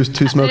and Stu's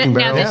two smoking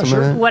barrels.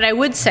 What I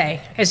would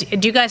say is,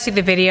 do you guys see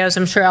the videos?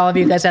 I'm sure all of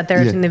you guys out there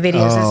have seen the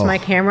videos. This is my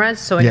camera,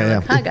 so I know.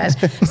 Hi guys.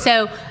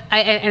 So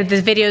and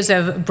the videos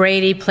of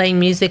Brady playing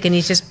music and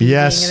he's just beating,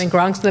 and then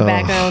Gronk's in the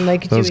background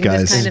like doing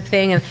this kind of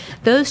thing. And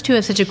those two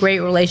have such a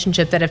great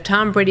relationship that if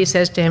Tom Brady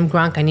says to him,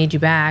 Gronk, I need you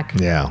back,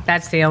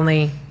 that's the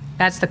only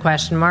That's the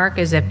question mark,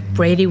 is if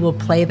Brady will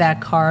play that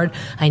card.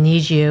 I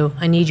need you,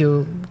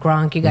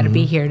 Gronk. You got to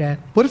be here to.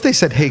 What if they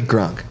said, hey,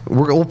 Gronk,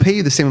 we'll pay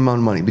you the same amount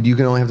of money, but you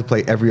can only have to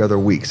play every other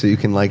week, so you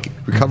can like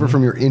recover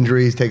from your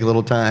injuries, take a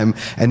little time,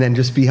 and then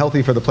just be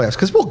healthy for the playoffs?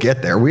 Because we'll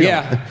get there. We'll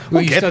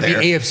get there. The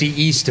AFC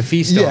East to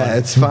feast on. Yeah,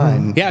 it's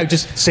fine. Yeah,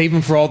 just save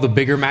them for all the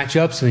bigger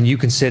matchups, and then you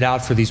can sit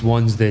out for these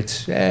ones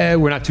that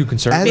we're not too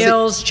concerned with.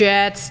 Bills,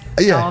 Jets,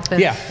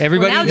 Dolphins. Yeah,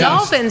 everybody. Well, now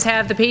Dolphins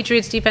have the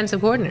Patriots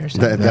defensive coordinators.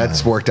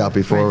 That's worked out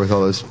before with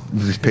all those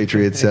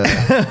Patriots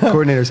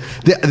coordinators.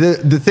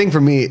 The thing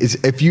for me is,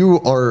 if you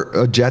are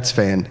a Jets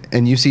fan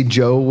and you see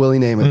Joe Willie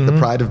Namath, the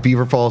pride of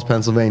Beaver Falls,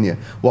 Pennsylvania,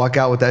 walk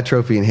out with that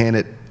trophy and hand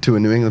it to a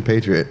New England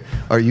Patriot,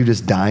 are you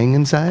just dying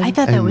inside? I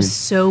thought that was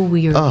so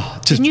weird.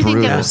 Didn't you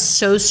think that was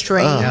so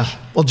strange?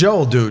 Well,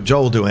 Joe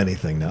will do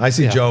anything now. I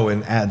see Joe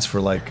in ads for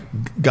like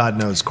God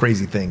knows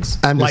crazy things.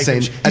 I'm just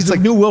saying, he's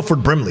like new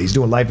Wilford Brimley. He's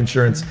doing life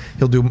insurance.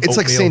 He'll do. It's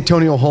like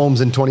Santonio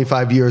Holmes in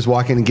 25 years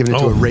walking and giving it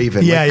to a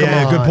Raven. Yeah, like,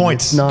 yeah. Good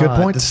point. Good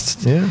point.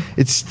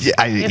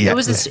 It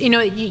was,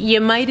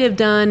 you might have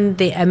done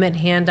the Emmett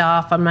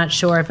handoff. I'm not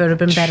sure if it would have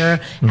been better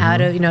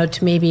out of,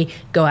 to maybe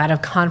go out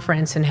of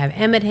conference and have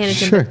Emmett hand it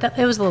to him. But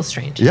it was a little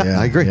strange. Yeah,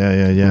 I agree.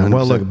 Yeah.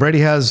 Well, look, Brady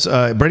says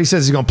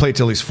he's going to play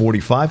till he's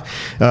 45.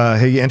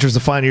 He enters the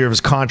final year of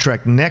his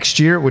contract next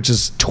year, which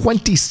is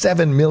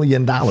 $27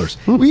 million.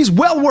 He's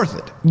well worth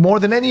it. More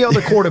than any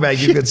other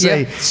quarterback, you could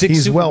say.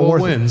 He's well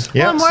worth it.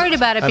 Well, I'm worried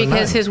about it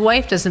because his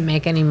wife doesn't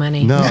make any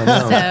money. No. So,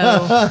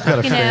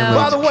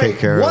 by the way,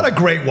 what a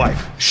great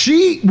wife.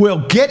 She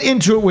will get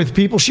into it with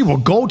people. She will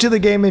go to the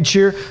game and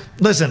cheer.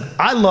 Listen,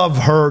 I love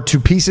her to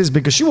pieces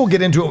because she will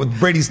get into it with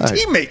Brady's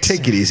teammates.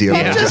 Take it easy.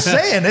 I'm just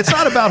saying, it's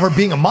not about her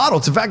being a model.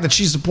 It's the fact that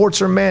she supports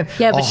her man.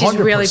 Yeah, but 100%. she's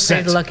really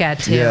pretty to look at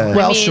too. Yeah.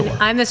 Well, sure.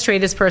 I'm the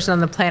straightest person on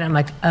the planet. I'm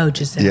like,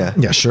 Giselle.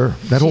 Yeah, sure.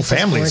 That whole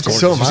family is gorgeous.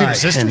 So you see her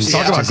sisters.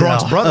 Talk about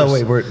Gronk's brothers. Oh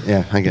wait,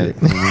 I get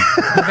it. We're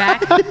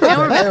back.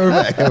 We're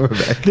back.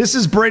 This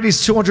is Brady's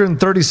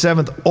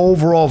 237th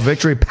overall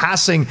victory,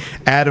 passing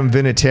Adam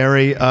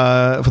Vinatieri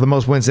for the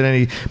most wins in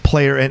any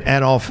player in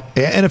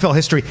NFL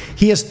history.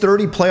 He has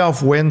 30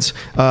 playoff wins,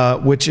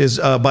 which is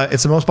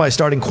it's the most by a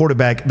starting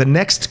quarterback. The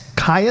next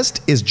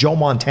highest is Joe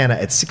Montana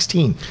at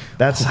 16.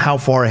 That's how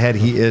far ahead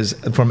he is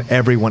from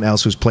everyone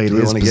else who's played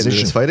his position. Want to get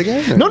into this fight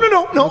again? No.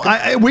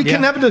 Okay. We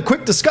can have a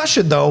quick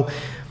discussion though.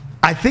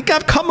 I think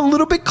I've come a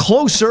little bit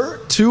closer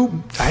to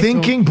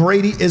thinking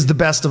Brady is the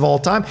best of all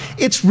time.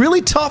 It's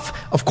really tough,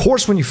 of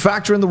course, when you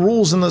factor in the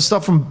rules and the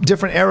stuff from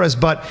different eras,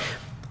 but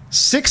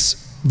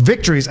 6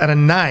 victories out of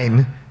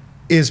 9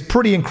 is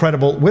pretty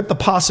incredible, with the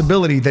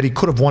possibility that he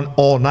could have won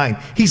all 9.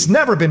 He's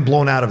never been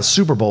blown out of a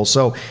Super Bowl,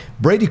 so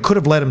Brady could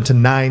have led him to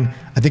 9.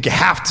 I think you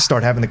have to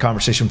start having the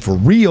conversation for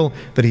real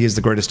that he is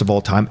the greatest of all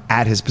time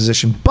at his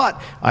position.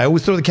 But I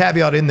always throw the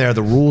caveat in there,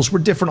 the rules were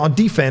different on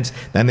defense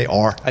than they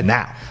are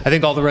now. I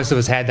think all the rest of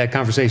us had that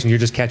conversation. You're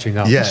just catching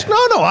up. Yeah.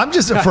 No, I'm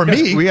just, for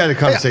me. We had a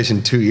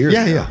conversation 2 years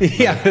ago.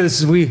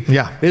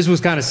 This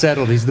was kind of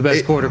settled. He's the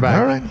best quarterback.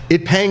 All right.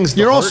 It pangs the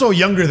You're heart. also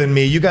younger than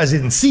me. You guys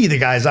didn't see the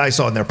guys I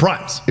saw in their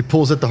primes. It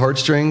pulls at the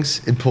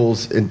heartstrings. It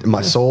pulls in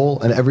my soul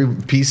and every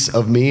piece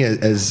of me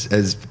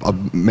as a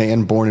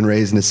man born and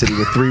raised in a city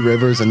with 3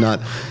 rivers and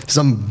not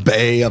some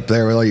bay up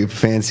there with all you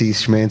fancy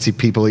schmancy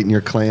people eating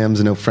your clams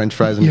and no French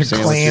fries and your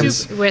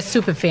sandwiches. We're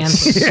super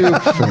fancy.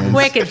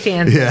 Wicked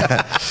fancy.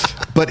 Yeah.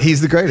 But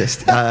he's the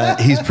greatest.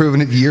 He's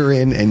proven it year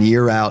in and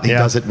year out. He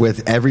does it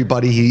with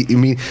everybody.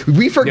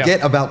 We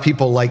forget about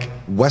people like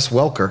Wes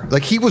Welker.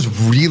 Like, he was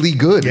really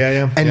good.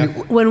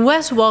 When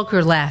Wes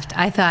Welker left,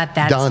 I thought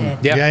that's done.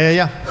 it.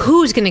 Yeah.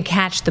 Who's going to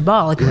catch the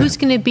ball? Like, who's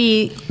going to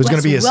be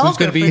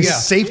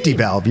his safety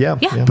valve? Yeah.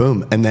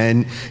 Boom. And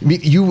then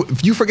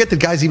you forget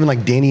that guys even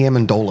like Danny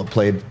Amendola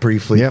played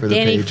briefly for the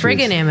Patriots. Danny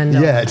friggin'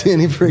 Amendola. Yeah,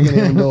 Danny friggin'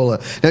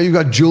 Amendola. Now you've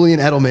got Julian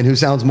Edelman, who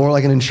sounds more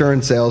like an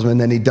insurance salesman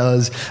than he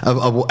does an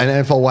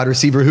NFL wide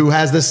receiver who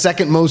has the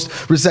second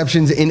most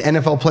receptions in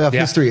NFL playoff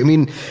history. I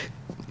mean,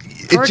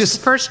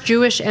 First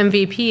Jewish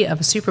MVP of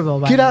a Super Bowl.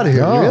 Get out of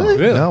here! Really?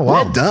 No,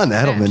 well done,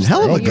 Edelman.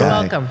 Hell of a guy. You're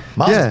welcome.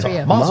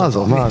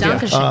 Mazel.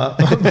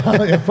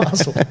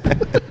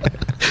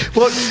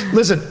 Well,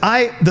 listen,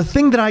 the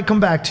thing that I come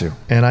back to,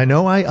 and I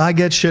know I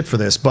get shit for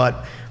this,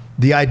 but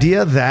the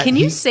idea that can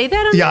you say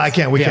that on this? I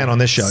can. We can on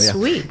this show. Yeah,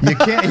 sweet. You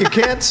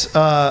can't.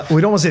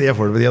 We don't want to say the F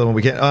word, but the other one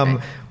we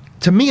can't.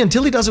 To me,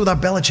 until he does it without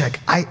Belichick,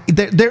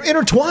 they're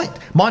intertwined.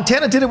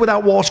 Montana did it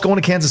without Walsh going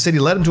to Kansas City,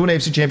 led him to an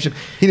AFC Championship.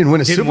 He didn't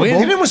win a Super Bowl. He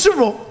didn't win a Super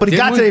Bowl, but he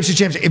got to the AFC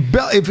Championship.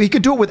 If he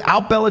could do it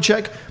without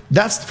Belichick,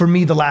 that's, for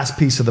me, the last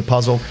piece of the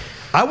puzzle.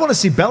 I want to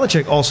see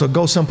Belichick also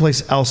go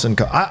someplace else and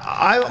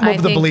I'm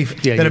of the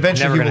belief that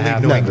eventually he will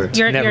leave New England.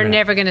 You're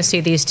never going to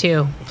see these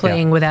two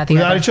playing without the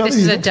other. This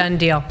is a done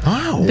deal.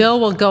 Oh.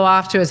 Bill will go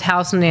off to his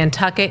house in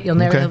Nantucket. You'll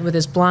never live with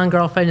his blonde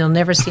girlfriend. You'll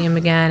never see him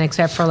again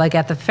except for like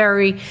at the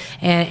ferry.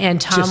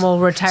 And Tom will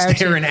retire.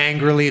 Staring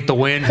angrily at the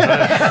wind.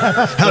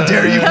 How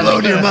dare you blow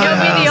your mind?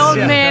 He'll be the old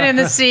man in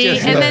the sea.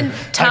 And then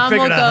Tom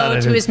will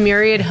go to his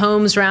myriad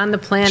homes around the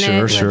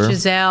planet with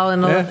Giselle,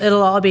 and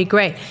it'll all be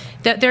great.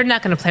 They're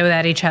not going to play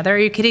without each other. Are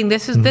you kidding?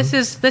 This is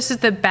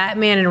the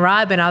Batman and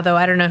Robin, although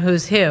I don't know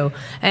who's who.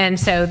 And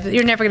so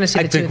you're never going to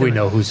see the two of them. I think we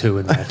know who's who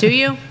in that. Do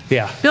you?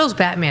 Yeah. Bill's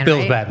Batman,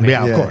 Bill's right? Batman.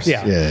 Yeah, of course.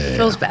 Yeah.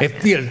 Bill's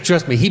Batman.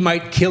 Trust me, he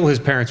might kill his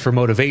parents for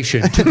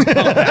motivation.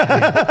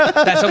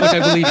 That's how much I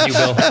believe in you,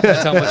 Bill.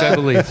 That's how much I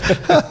believe.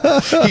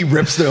 He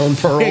rips their own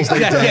pearls.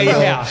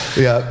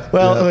 Yeah.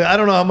 Well, I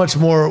don't know how much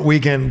more we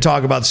can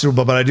talk about the Super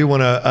Bowl, but I do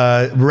want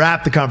to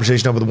wrap the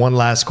conversation up with one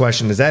last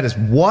question.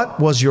 What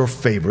was your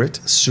favorite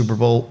Super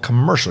Bowl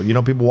commercial? You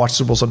know, people watch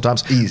Super Bowl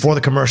sometimes for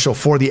the commercial,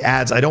 for the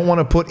ads. I don't want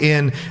to put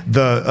in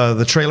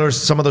the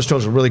trailers. Some of those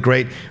trailers are really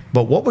great.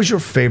 But what was your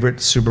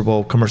favorite Super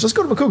Bowl commercial? Let's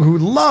go to McCougar, who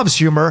loves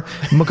humor.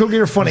 McCougar,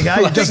 you're a funny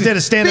guy. You just did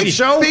a stand-up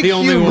show. Big The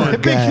only one.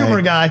 Big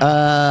humor guy.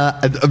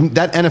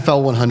 That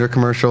NFL 100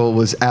 commercial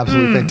was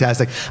absolutely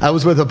fantastic. I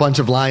was with a bunch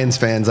of Lions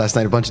fans last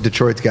night, a bunch of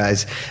Detroit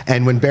guys,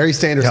 and when Barry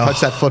Sanders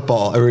touched that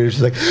football, everybody was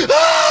just like,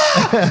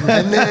 ah!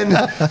 And then,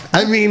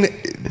 I mean,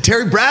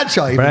 Terry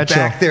Bradshaw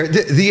back there.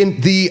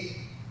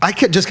 I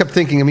just kept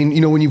thinking, I mean,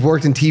 you know, when you've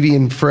worked in TV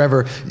and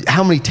forever,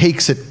 how many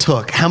takes it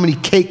took, how many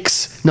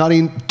cakes, not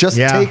even just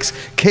takes,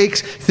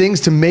 cakes, things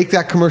to make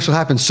that commercial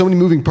happen. So many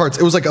moving parts.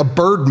 It was like a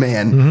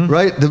Birdman,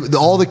 right?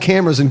 All the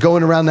cameras and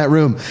going around that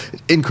room.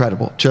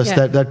 Incredible.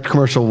 That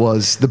commercial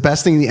was the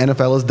best thing the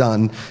NFL has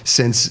done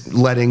since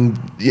letting,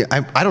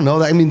 I don't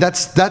know. I mean,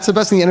 that's the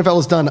best thing the NFL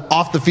has done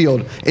off the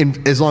field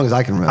in as long as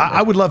I can remember.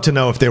 I would love to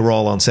know if they were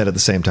all on set at the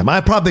same time. I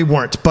probably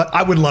weren't, but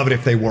I would love it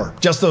if they were.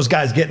 Just those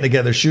guys getting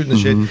together, shooting the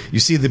shit. You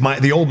see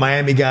the old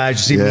Miami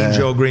guys, you see Mean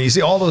Joe Green, you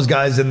see all those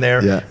guys in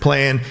there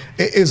playing.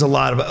 It is a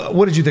lot of.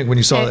 What did you think when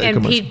you saw that?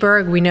 And Pete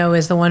Berg, we know,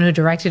 is the one who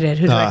directed it.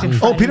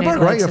 Peter Berg,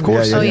 right? Of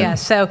course.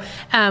 So,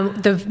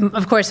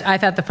 of course, I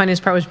thought the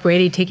funniest part was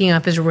Brady taking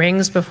off his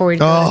rings before he.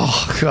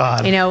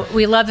 God! You know,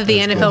 we love that the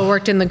NFL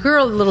worked in the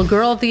little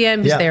girl at the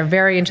end because they're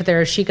very into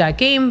their She Got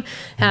Game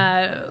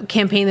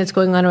campaign that's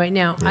going on right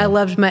now. I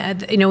loved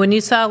when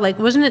you saw, like,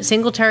 wasn't it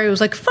Singletary? It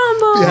was like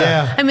fumble.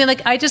 Yeah. I mean,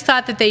 like, I just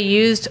thought that they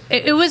used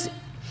it was.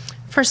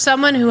 For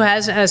someone who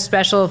has a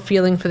special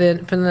feeling for the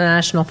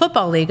National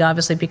Football League,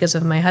 obviously because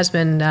of my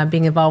husband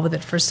being involved with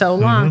it for so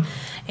long,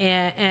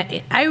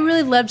 and I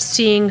really loved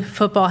seeing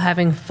football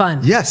having fun.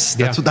 Yes,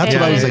 that's what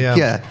I was like.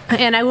 Yeah,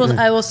 and I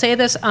will say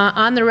this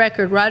on the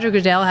record: Roger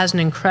Goodell has an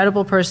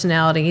incredible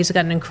personality. He's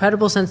got an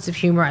incredible sense of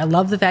humor. I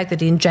love the fact that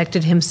he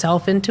injected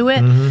himself into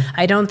it.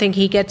 I don't think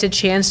he gets a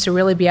chance to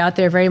really be out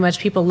there very much.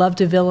 People love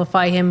to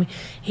vilify him.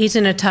 He's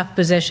in a tough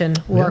position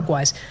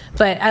work-wise,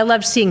 but I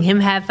loved seeing him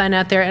have fun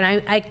out there,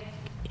 and I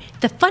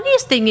the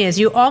funniest thing is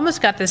you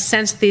almost got the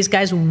sense that these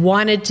guys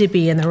wanted to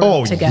be in the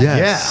room together.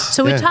 Yes.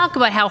 So we talk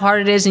about how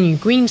hard it is and you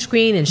green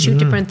screen and shoot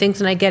different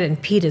things, and I get it,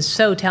 and Pete is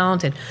so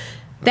talented.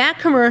 That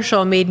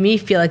commercial made me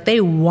feel like they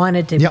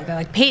wanted to be there.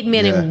 Like Peyton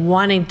Manning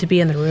wanting to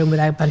be in the room with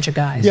that bunch of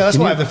guys. Yeah, that's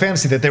why I have the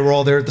fantasy that they were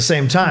all there at the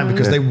same time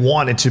because they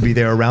wanted to be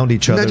there around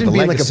each other. Imagine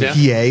being like a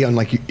PA on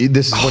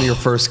this is one of your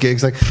first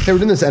gigs. Like, hey, we're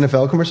doing this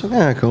NFL commercial.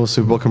 Yeah, cool,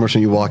 Super Bowl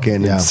commercial. You walk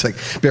in and it's like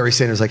Barry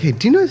Sanders like, hey,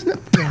 do you know his name?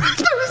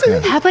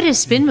 How about his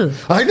spin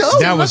move? I know.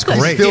 That was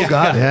great. Still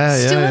got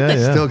it.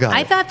 Still got it.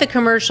 I thought the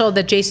commercial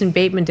that Jason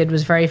Bateman did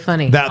was very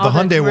funny. The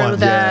Hyundai one.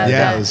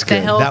 That was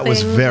good. That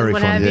was very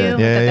funny.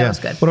 That was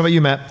good. What about you,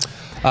 Matt?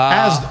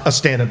 As a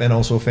stand-up and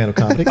also a fan of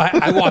comedy.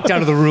 I walked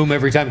out of the room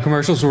every time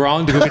commercials were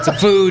on to go get some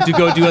food, to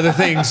go do other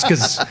things,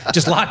 because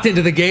just locked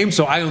into the game.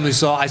 So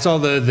I saw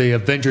the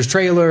Avengers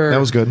trailer. That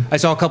was good. I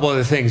saw a couple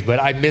other things, but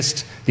I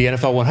missed the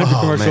NFL 100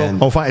 commercial. Man.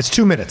 Oh, fine. It's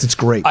 2 minutes. It's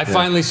great. I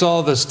finally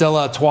saw the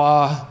Stella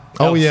Artois.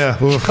 Oh, yeah.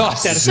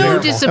 Gosh, that's so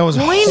terrible.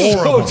 disappointing.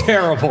 So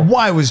terrible.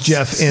 Why was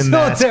Jeff in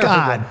that? Terrible.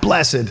 God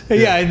blessed.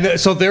 Yeah, and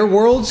so their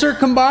worlds are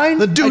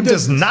combined? The dude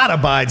does not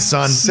abide,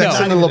 son.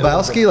 Sexton and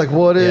Lebowski? Like,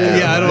 what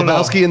is I don't know.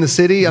 Lebowski in the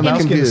city? I'm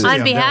confused.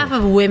 On behalf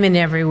of women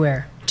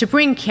everywhere, to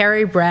bring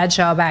Carrie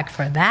Bradshaw back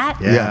for that?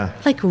 Yeah.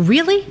 Like,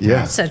 really? Yeah.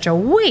 That's such a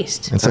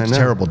waste. It's such a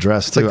terrible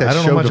dress, It's like too. that I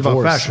don't show know much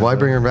Divorce. about fashion. Why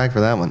bring her back for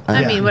that one?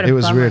 I mean, what a it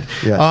was bummer. weird.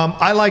 Yeah.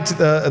 I liked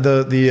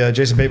the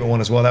Jason Bateman one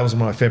as well. That was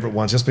one of my favorite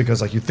ones, just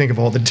because like you think of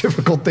all the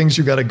difficult things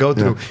you got to go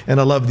through, and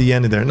I love the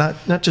end of there.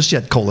 Not just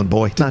yet, Colin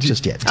boy. Not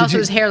just yet. Also,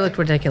 his hair looked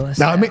ridiculous.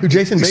 Now, I mean,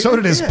 Jason so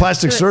Bateman? did his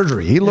plastic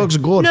surgery. He looks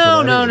good.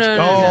 No, for that no, age.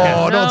 no,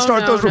 Oh, no, don't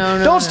start those.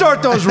 Don't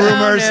start those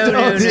rumors.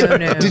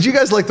 No. Did you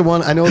guys like the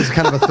one? I know it was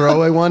kind of a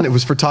throwaway one. It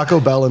was for Taco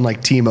Bell and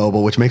like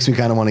T-Mobile, which makes me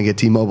kind of want to get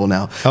T-Mobile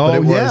now. Oh, but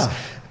it was, yeah.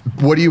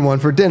 what do you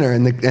want for dinner?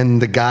 And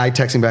the guy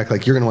texting back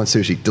like, you're going to want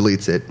sushi.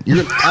 Deletes it.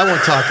 I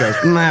want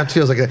tacos. Nah, it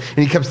feels like that. And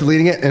he keeps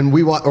deleting it. And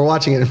we're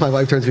watching it. And my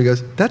wife turns to me and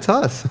goes, that's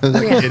us. I was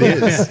like, it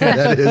is.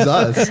 That is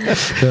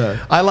us.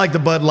 Yeah. I like the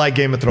Bud Light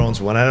Game of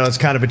Thrones one. I know it's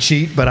kind of a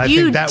cheat, but I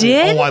think that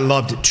did? I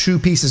loved it. 2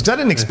 pieces. I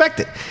didn't expect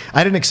it.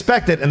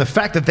 And the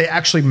fact that they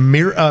actually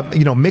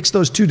mixed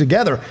those two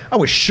together, I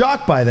was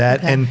shocked by that.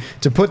 Okay. And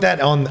to put that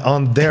on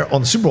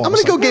the Super Bowl, I'm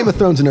going to go Game of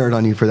Thrones nerd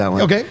on you for that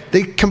one. Okay.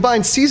 They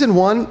combined season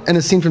 1 and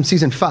a scene from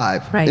season 5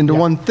 into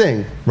one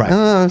thing.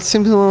 Right. It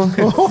seems a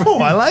little.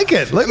 Oh, I like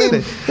it. Look at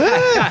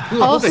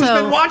it. Also, he's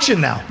been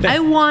watching now. I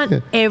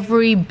want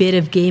every bit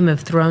of Game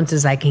of Thrones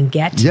as I can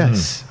get.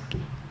 Yes.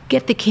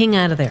 get the king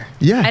out of there.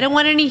 Yeah. I don't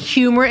want any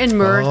humor and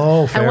mirth.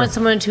 Oh, fair. I want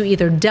someone to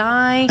either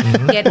die,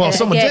 get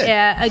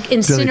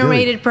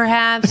incinerated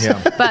perhaps,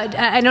 but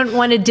I don't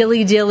want to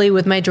dilly-dilly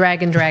with my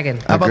dragon.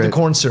 How about the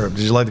corn syrup?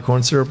 Did you like the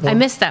corn syrup one? I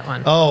missed that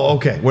one. Oh,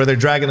 okay. Where they're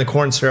dragging the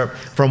corn syrup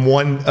from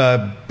one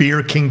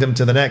beer kingdom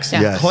to the next,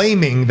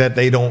 claiming that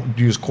they don't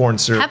use corn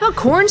syrup. How about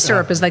corn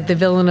syrup is like the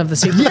villain of the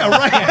Super Bowl? Yeah,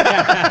 right.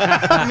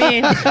 I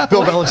mean,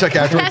 Bill Belichick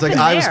afterwards, like,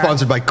 I was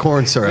sponsored by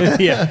corn syrup.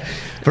 Yeah.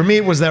 For me,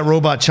 it was that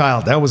robot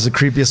child. That was the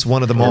creepiest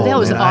one of them all. That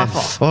was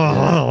awful.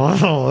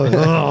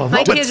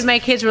 My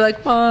kids were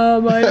like,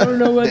 Mom, I don't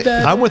know what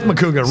that I'm with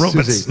Makuga.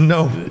 Robots, Susie,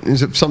 no.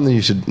 Is it something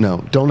you should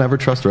know? Don't ever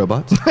trust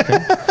robots. Okay?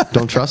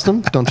 Don't trust them.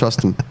 Don't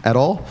trust them at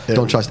all.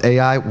 Don't trust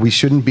AI. We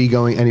shouldn't be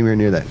going anywhere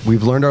near that.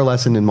 We've learned our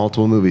lesson in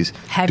multiple movies.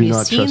 Have you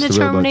seen The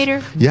Terminator?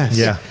 Robots. Yes.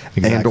 Yeah,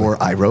 exactly. And or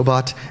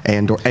iRobot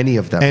and or any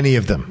of them. Any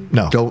of them.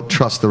 No. Don't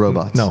trust the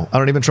robots. No. I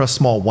don't even trust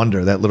Small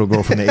Wonder, that little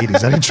girl from the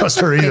 80s. I didn't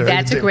trust her either.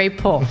 That's a great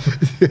pull.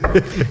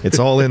 It's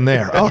all in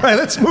there. All right,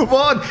 let's move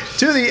on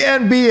to the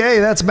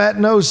NBA. That's Matt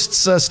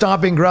Nost's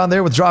stomping ground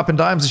there with Dropping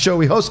Dimes, the show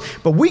we host.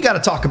 But we got to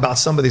talk about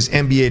some of these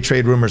NBA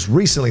trade rumors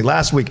recently.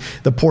 Last week,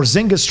 the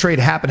Porzingis trade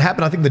happened,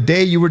 I think, the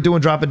day you were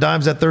doing Dropping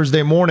Dimes that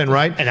Thursday morning,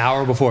 right? An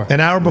hour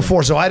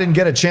before. So I didn't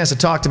get a chance to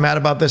talk to Matt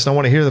about this, and I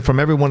want to hear from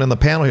everyone in the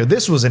panel here.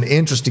 This was an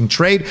interesting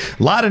trade.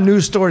 A lot of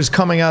news stories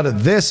coming out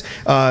of this,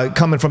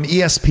 coming from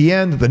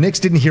ESPN. The Knicks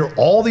didn't hear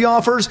all the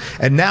offers,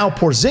 and now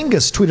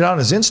Porzingis tweeted out on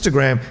his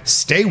Instagram,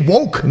 "Stay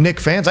woke, Knick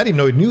fans." I didn't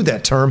know he knew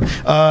that term.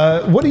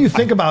 What do you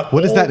think about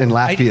what is that in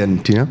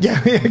Latvian? Do you know?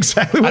 Yeah,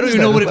 exactly. I don't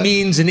even know what it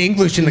means in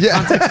English in the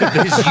context of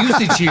his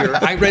usage here.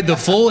 I read the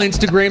full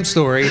Instagram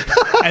story,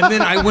 and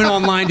then I went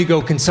online to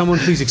go, can someone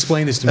please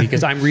explain this to me?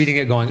 Because I'm reading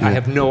it going,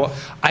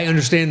 I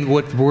understand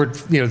what word,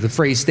 the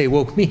phrase "stay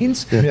woke"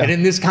 means. And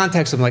in this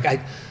context, I'm like,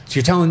 so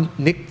you're telling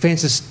Knick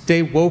fans to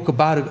stay woke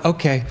about it?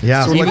 Okay.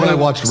 Yeah. So, like when I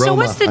watched Roma, so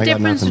what's the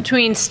difference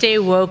between stay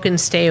woke and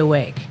stay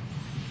awake?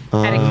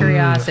 Out of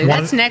curiosity.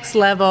 That's next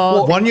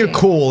level. One you're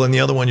cool and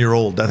the other one you're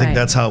old. I think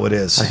that's how it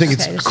is. I think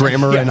it's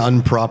grammar and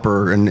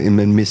improper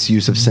and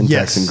misuse of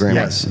syntax and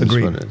grammar. Yes,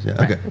 agreed.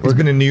 Okay. We've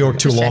been in New York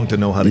too long to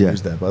know how to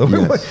use that, by the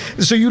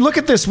way. So you look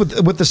at this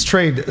with this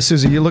trade,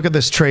 Susie, you look at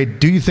this trade.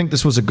 Do you think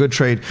this was a good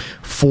trade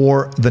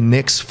for the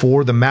Knicks,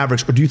 for the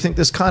Mavericks? Or do you think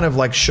this kind of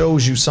like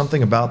shows you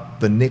something about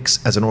the Knicks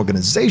as an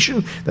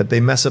organization, that they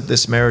mess up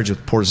this marriage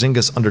with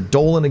Porzingis under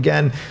Dolan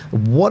again?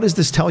 What does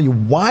this tell you?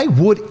 Why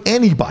would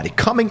anybody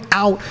coming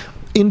out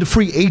into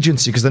free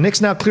agency, because the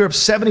Knicks now clear up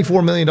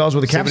 $74 million worth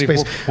of cap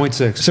space.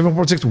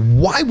 7.6.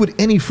 Why would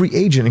any free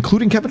agent,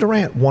 including Kevin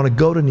Durant, want to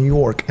go to New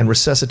York and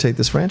resuscitate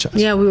this franchise?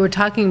 Yeah, we were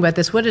talking about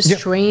this. What a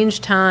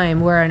strange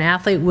time where an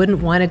athlete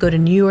wouldn't want to go to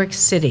New York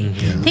City.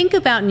 Mm-hmm. Think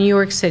about New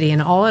York City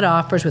and all it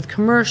offers with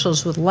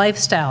commercials, with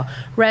lifestyle,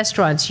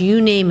 restaurants, you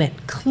name it,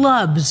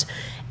 clubs.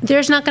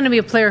 There's not going to be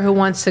a player who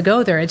wants to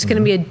go there. It's going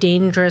to be a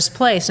dangerous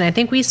place. And I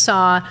think we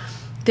saw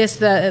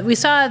we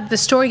saw the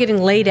story getting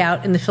laid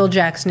out in the Phil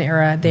Jackson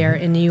era there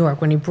in New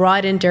York when he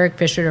brought in Derek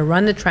Fisher to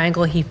run the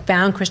triangle. He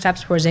found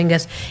Kristaps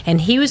Porzingis,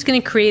 and he was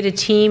going to create a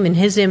team in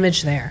his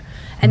image there.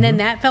 And then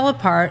that fell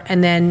apart,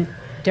 and then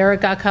Derek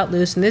got cut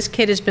loose, and this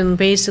kid has been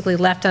basically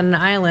left on an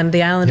island,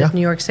 the island of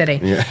New York City.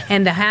 Yeah.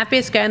 And the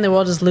happiest guy in the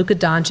world is Luka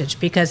Doncic,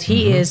 because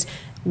he is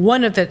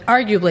one of the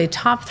arguably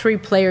top 3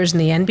 players in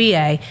the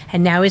NBA,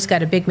 and now he's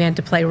got a big man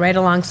to play right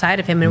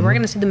alongside of him. And we're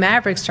going to see the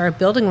Mavericks start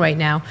building right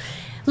now.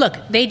 Look,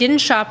 they didn't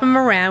shop him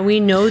around. We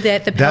know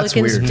that the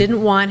Pelicans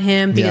didn't want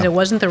him because it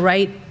wasn't the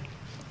right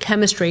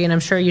chemistry, and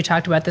I'm sure you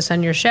talked about this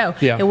on your show.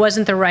 Yeah. It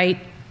wasn't the right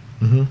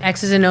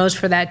X's and O's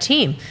for that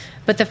team.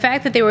 But the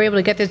fact that they were able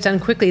to get this done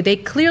quickly, they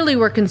clearly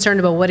were concerned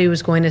about what he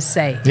was going to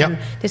say. Yep. And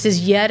this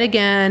is yet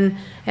again,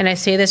 and I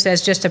say this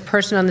as just a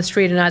person on the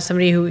street and not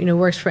somebody who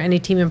works for any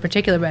team in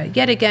particular, but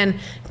yet again,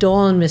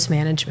 Dolan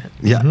mismanagement.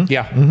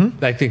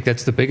 I think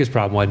that's the biggest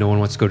problem why no one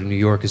wants to go to New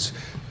York is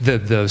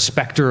the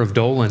specter of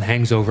Dolan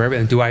hangs over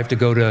everything. Do I have to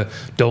go to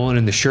Dolan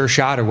in the Sure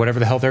Shot or whatever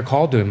the hell they're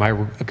called? Am I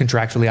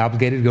contractually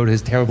obligated to go to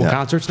his terrible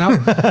concerts now?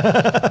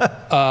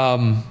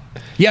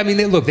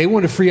 They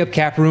want to free up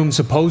cap room.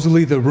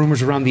 Supposedly, the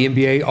rumors around the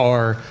NBA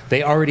are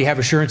they already have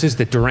assurances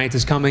that Durant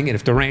is coming, and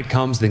if Durant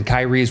comes, then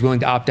Kyrie is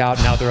willing to opt out.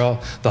 Now they're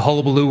all the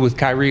hullabaloo with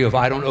Kyrie of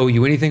I don't owe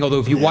you anything. Although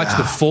if you watch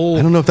the full,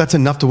 I don't know if that's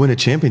enough to win a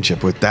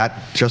championship with that.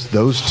 Just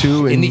those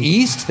two in the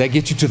East, that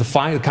gets you to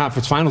the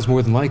conference finals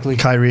more than likely.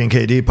 Kyrie and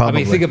KD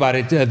probably. Think about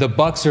it. The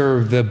Bucks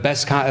are the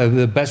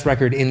best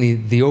record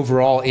in the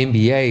overall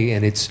NBA,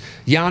 and it's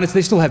Giannis.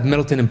 They still have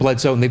Middleton and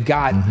Bledsoe, and they've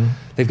got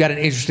an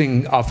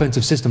interesting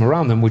offensive system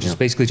around them, which is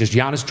basically just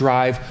Giannis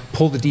drive,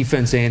 pull the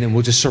defense in, and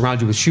we'll just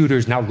surround you with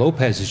shooters. Now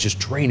Lopez is just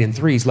draining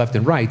threes left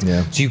and right.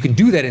 Yeah. So you can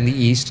do that in the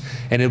East,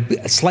 and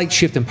a slight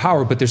shift in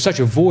power, but there's such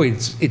a void.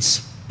 It's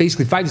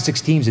basically 5 to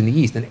 6 teams in the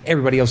East, and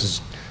everybody else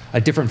is a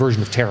different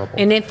version of terrible.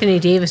 And Anthony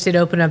Davis did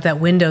open up that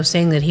window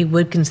saying that he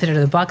would consider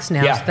the Bucks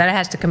now. So that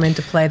has to come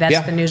into play.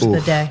 That's the news of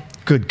the day.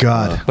 Good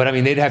God. But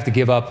they'd have to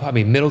give up,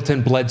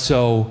 Middleton,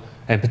 Bledsoe,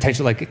 and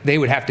potentially, they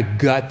would have to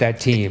gut that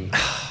team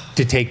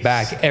to take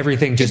back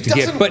everything just to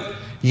get. But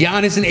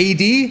Giannis and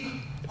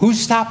AD, Who's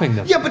stopping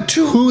them? Yeah, but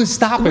who is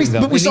stopping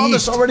them? But we saw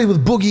this already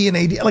with Boogie and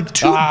AD. Like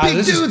two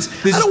big dudes.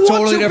 This I don't is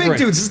want totally two different.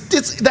 big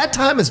dudes. That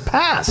time has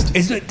passed.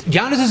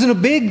 Giannis isn't a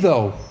big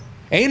though.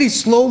 And he's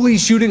slowly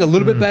shooting a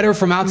little bit better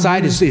from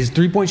outside. His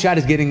three-point shot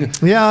is getting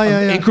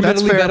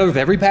incrementally better with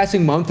every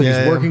passing month, and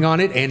he's working on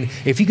it. And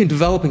if he can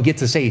develop and get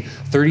to, say,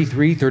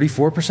 33,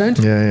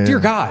 34%, dear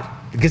God.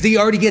 Because he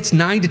already gets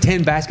 9 to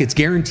 10 baskets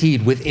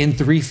guaranteed within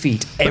 3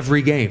 feet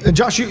every game. And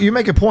Josh, you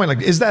make a point.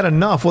 Like, is that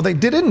enough? Well, they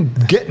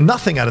didn't get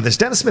nothing out of this.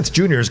 Dennis Smith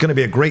Jr. is going to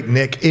be a great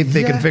Nick if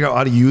they can figure out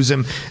how to use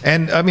him.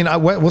 And I mean,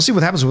 we'll see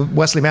what happens with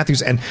Wesley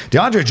Matthews. And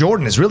DeAndre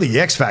Jordan is really the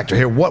X factor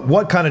here.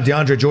 What kind of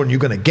DeAndre Jordan are you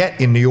going to get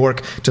in New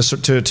York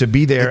to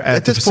be there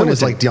at this point?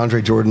 It's like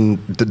DeAndre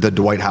Jordan, the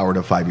Dwight Howard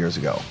of 5 years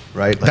ago,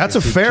 right? Like, that's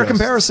a fair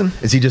comparison.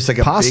 Is he just like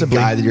a big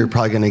guy that you're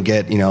probably going to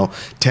get,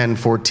 10,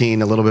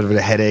 14, a little bit of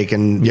a headache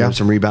and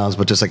some rebounds,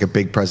 but just like a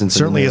big presence?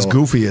 Certainly as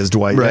goofy as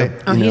Dwight, right?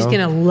 Oh, he's going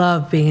to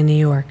love being in New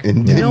York.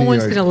 No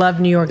one's going to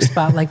love New York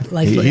spot like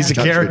he's a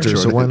character,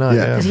 so why not?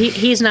 Yeah.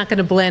 He's not going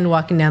to blend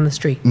walking down the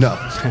street. No,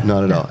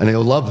 not at all. And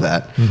he'll love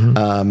that.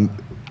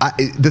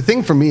 The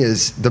thing for me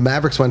is the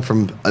Mavericks went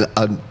from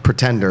a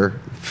pretender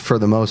for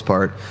the most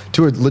part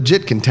to a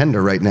legit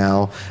contender right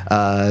now.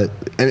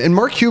 And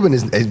Mark Cuban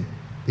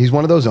he's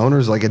one of those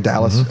owners, like a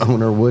Dallas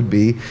owner would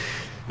be,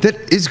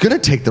 that is going to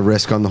take the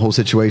risk on the whole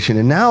situation.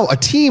 And now a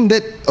team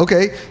that,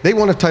 they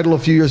won a title a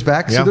few years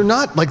back, so they're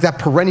not like that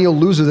perennial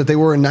loser that they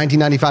were in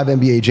 1995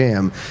 NBA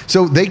Jam.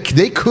 So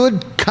they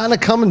could kind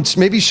of come and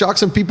maybe shock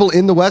some people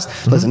in the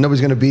West. Listen,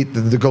 nobody's going to beat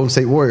the Golden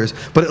State Warriors,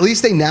 but at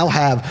least they now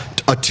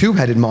have a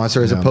two-headed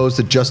monster as opposed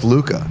to just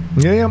Luka.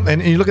 Yeah.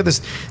 And you look at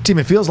this team,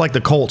 it feels like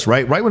the Colts,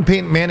 right? Right when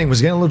Peyton Manning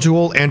was getting a little too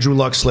old, Andrew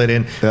Luck slid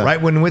in. Yeah. Right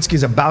when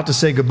Nowitzki's about to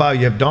say goodbye,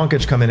 you have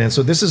Doncic coming in.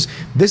 So this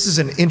is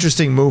an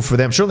interesting move for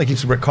them. Certainly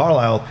keeps Rick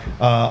Carlisle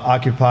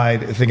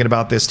occupied thinking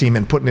about this team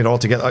and putting it all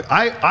together.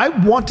 I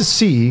want to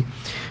see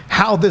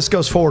how this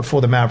goes forward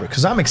for the Mavericks,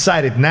 because I'm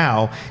excited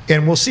now,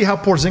 and we'll see how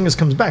Porzingis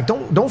comes back.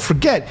 Don't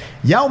forget,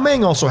 Yao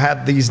Ming also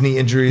had these knee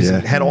injuries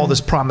and had all this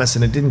promise,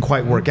 and it didn't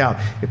quite work out.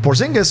 If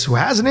Porzingis, who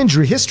has an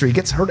injury history,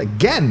 gets hurt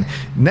again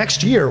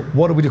next year,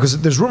 what do we do?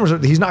 Because there's rumors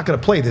that he's not going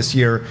to play this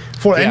year,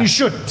 and you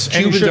shouldn't.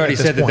 Cuban's already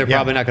said that they're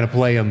probably not going to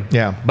play him.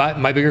 Yeah. But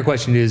my bigger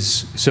question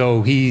is,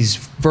 so he's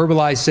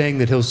verbalized saying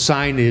that he'll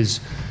sign his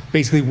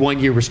basically 1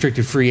 year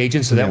restricted free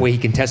agent, so that way he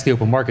can test the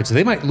open market. So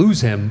they might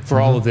lose him for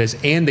all of this,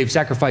 and they've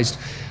sacrificed.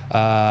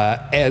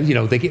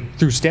 They get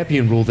through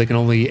Stepien rule, they can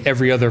only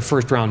every other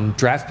first round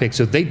draft pick,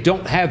 so they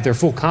don't have their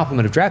full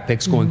complement of draft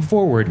picks going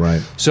forward.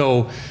 Right.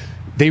 So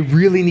they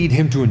really need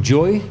him to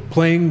enjoy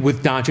playing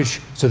with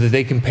Doncic so that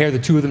they can pair the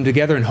two of them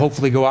together and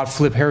hopefully go out,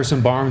 flip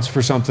Harrison Barnes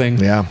for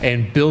something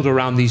and build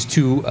around these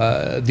two,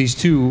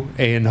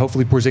 and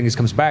hopefully Porzingis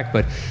comes back.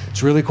 But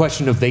it's really a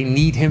question of they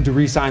need him to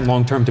re-sign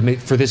long-term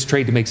for this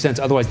trade to make sense.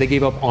 Otherwise, they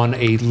gave up on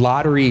a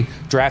lottery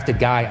drafted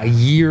guy a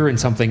year and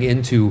something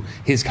into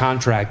his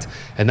contract,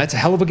 and that's a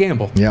hell of a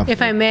gamble. Yeah.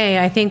 If I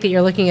may, I think that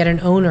you're looking at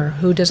an owner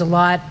who does a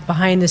lot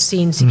behind the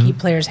scenes to keep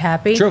players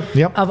happy. True.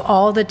 Yep. Of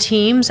all the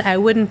teams, I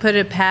wouldn't put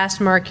it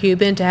past Mark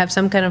Cuban to have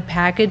some kind of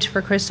package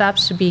for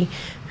Kristaps to be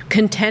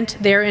content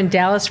there in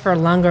Dallas for a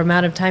longer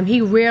amount of time. He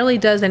rarely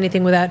does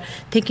anything without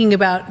thinking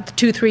about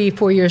 2, 3,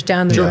 4 years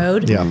down the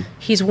road. Yeah.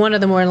 He's one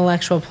of the more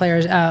intellectual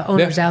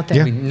owners out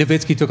there. I mean,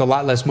 Nowitzki took a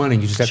lot less money.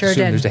 You just have to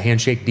assume there's a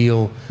handshake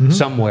deal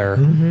somewhere.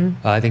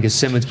 I think as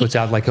Simmons puts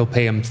out, like he'll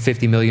pay him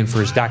 $50 million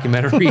for his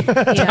documentary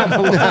down the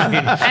line.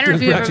 I don't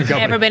know if you've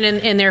ever been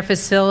in their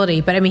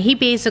facility, but I mean, he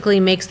basically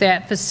makes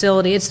that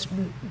facility. It's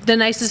the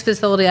nicest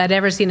facility I'd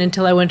ever seen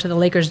until I went to the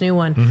Lakers' new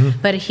one.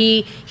 But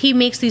he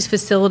makes these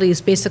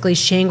facilities basically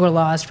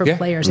Shangri-Las for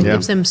players and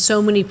gives them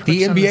so many perks.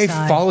 The on NBA the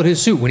side. followed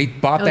his suit when he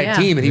bought that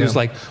team, and he was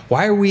like,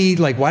 why do we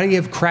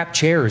have crap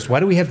chairs? Why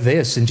do we have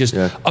this? And just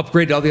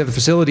upgraded all the other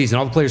facilities, and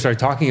all the players started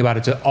talking about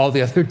it. To all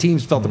the other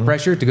teams felt the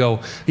pressure to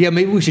go,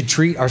 maybe we should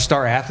treat our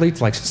star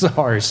athletes like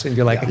stars. And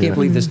you're like, I can't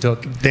believe this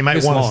took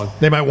this long.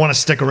 They might want to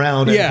stick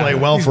around and play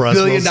well for us.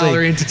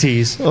 Billion-dollar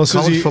entities. Well,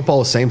 college football,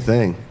 the same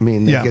thing. I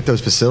mean, they get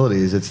those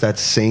facilities. It's that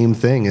same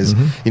thing as,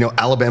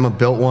 Alabama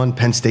built one,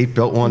 Penn State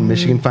built one,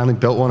 Michigan finally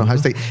built one, Ohio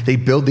State. They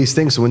build these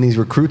things so when these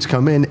recruits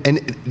come in,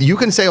 and you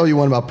can say all you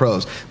want about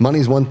pros.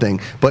 Money's one thing,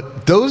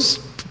 but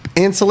those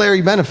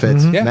ancillary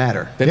benefits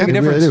matter. They make a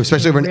difference. Really do,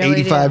 especially over an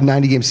 85,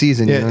 90-game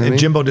season. Yeah, you know what and I mean?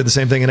 Jimbo did the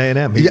same thing in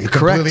A&M. He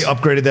completely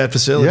upgraded that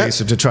facility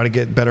so to try to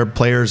get better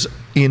players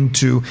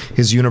into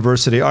his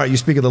university. All right, you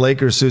speak of the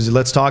Lakers, Susie.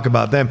 Let's talk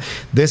about them.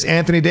 This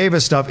Anthony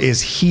Davis stuff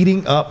is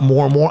heating up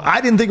more and more. I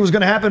didn't think it was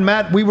going to happen,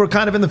 Matt. We were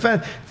kind of in the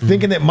fence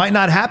thinking that might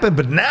not happen,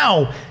 but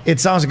now it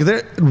sounds like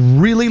they're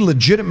really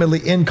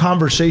legitimately in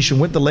conversation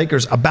with the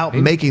Lakers about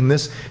making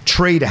this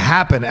trade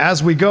happen.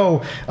 As we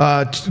go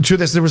to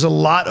this, there was a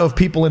lot of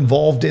people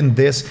involved in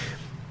this.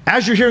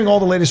 As you're hearing all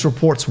the latest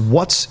reports,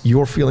 what's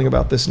your feeling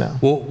about this now?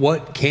 Well,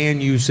 what can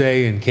you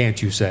say and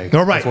can't you say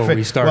before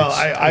we start? Well,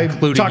 I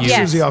talked to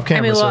Susie off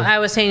camera. I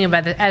was saying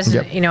about that. As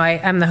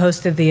I'm the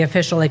host of the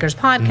official Lakers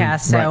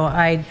podcast, so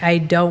I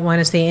don't want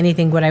to say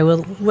anything. What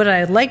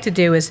I'd like to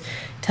do is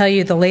tell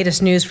you the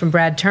latest news from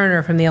Brad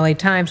Turner from the LA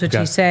Times, which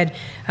he said,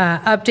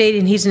 update,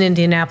 and he's in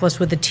Indianapolis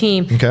with the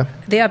team. Okay.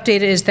 The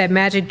update is that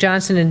Magic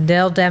Johnson and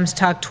Dell Demps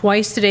talked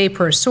twice today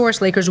per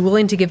source. Lakers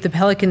willing to give the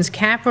Pelicans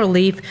cap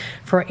relief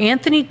for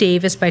Anthony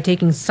Davis by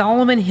taking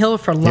Solomon Hill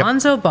for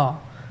Lonzo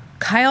Ball,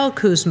 Kyle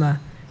Kuzma,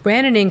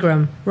 Brandon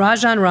Ingram,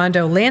 Rajon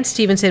Rondo, Lance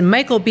Stevenson,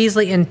 Michael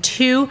Beasley, and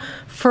 2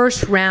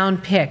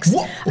 first-round picks.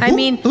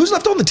 Who's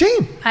left on the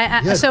team?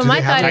 So my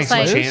thought is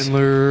like,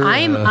 Chandler, I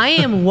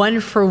am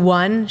 1 for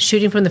 1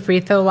 shooting from the free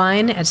throw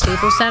line at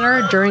Staples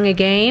Center during a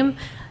game.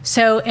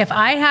 So if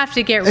I have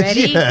to get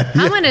ready,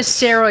 I'm on a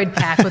steroid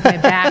pack with my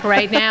back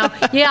right now.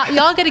 Yeah,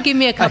 y'all got to give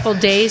me a couple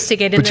days to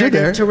get in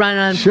there to run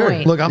on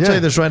point. Look, I'll tell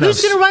you this right now.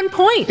 Who's going to run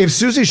point? If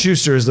Susie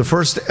Schuster is the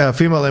first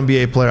female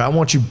NBA player, I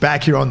want you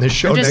back here on this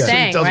show. I'm just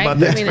saying, right?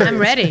 I mean, I'm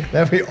ready.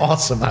 That'd be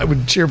awesome. I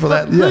would cheer for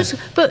that.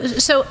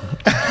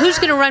 Who's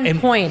going to run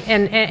point?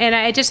 And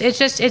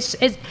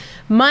it's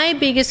my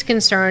biggest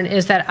concern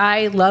is that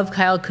I love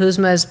Kyle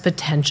Kuzma's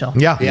potential.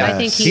 Yeah. I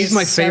think he's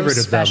my favorite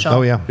so of them. special.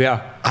 Oh yeah.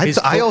 Yeah.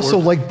 I also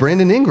like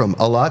Brandon Ingram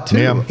a lot too.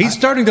 Yeah. He's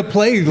starting to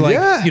play like,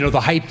 the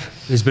hype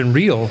has been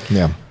real.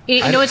 Yeah.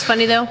 You know what's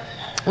funny though?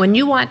 When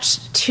you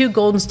watched 2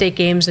 Golden State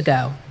games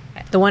ago,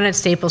 the one at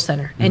Staples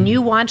Center, and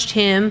you watched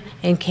him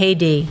and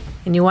KD,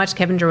 and you watched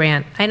Kevin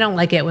Durant, I don't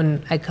like it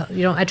when I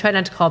try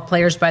not to call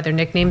players by their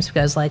nicknames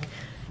because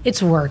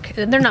it's work.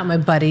 They're not my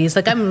buddies.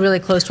 I'm really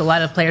close to a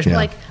lot of players.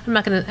 But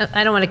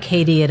I don't want to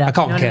KD it up. I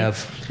call him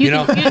Kev. You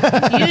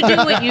do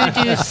what you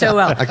do so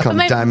well. I call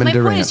him Diamond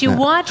Durant. My point is, you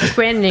watch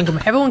Brandon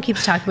Ingram. Everyone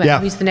keeps talking about how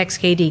he's the next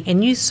KD,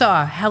 and you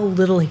saw how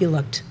little he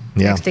looked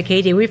next to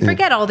KD. We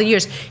forget all the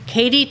years.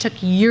 KD took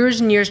years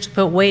and years to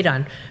put weight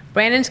on.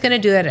 Brandon's going to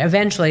do that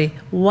eventually,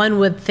 one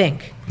would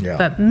think. Yeah.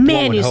 But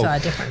man, you saw a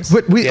difference.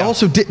 But we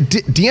also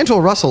D'Angelo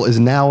Russell is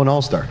now an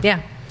All-Star.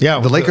 Yeah. Yeah,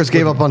 the Lakers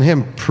gave up on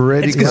him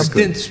pretty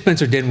quickly. Because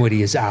Spencer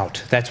Dinwiddie is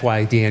out. That's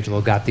why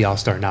D'Angelo got the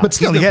All-Star nod. But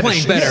still, he's he had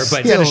playing better.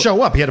 But he had to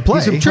show up. He had to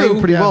play. He's playing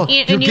pretty well.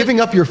 You're And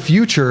giving up your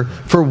future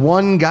for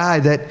one guy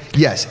that,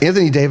 yes,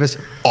 Anthony Davis,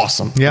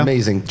 awesome,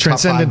 amazing,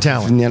 transcendent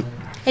talent.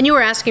 And you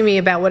were asking me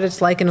about what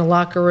it's like in a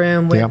locker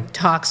room with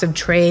talks of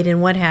trade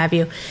and what have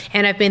you.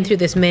 And I've been through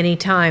this many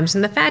times.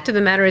 And the fact of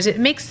the matter is, it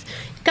makes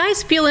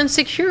guys feel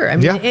insecure. I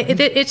mean,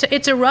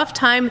 it's a rough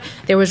time.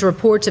 There was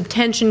reports of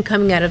tension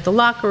coming out of the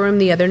locker room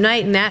the other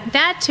night, and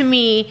that to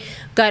me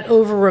got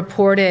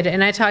over-reported.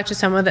 And I talked to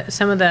some of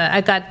the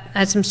I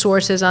had some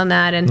sources on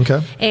that.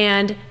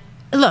 And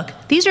look,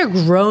 these are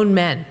grown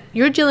men.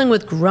 You're dealing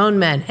with grown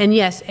men. And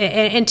yes,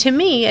 and to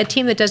me, a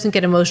team that doesn't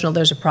get emotional,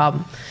 there's a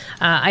problem.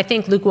 I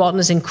think Luke Walton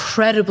is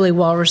incredibly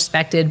well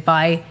respected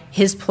by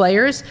his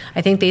players.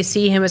 I think they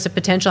see him as a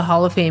potential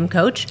Hall of Fame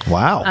coach.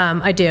 Wow.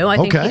 I do.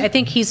 I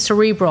think he's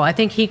cerebral. I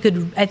think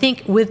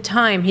with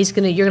time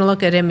you're gonna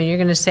look at him and you're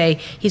gonna say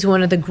he's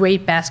one of the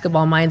great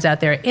basketball minds out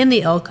there in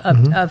the ilk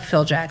of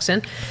Phil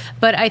Jackson.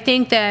 But I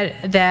think that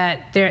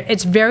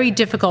it's very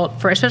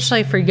difficult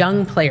especially for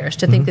young players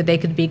to think that they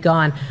could be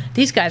gone.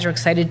 These guys are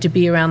excited to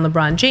be around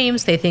LeBron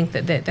James. They think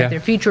that their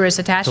future is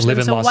attached to live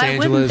them. in So Los why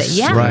Angeles. wouldn't they?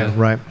 Yeah.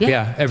 Right.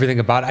 Yeah, everything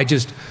about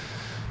it.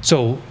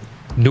 So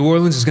New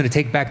Orleans is going to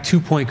take back 2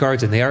 point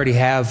guards, and they already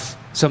have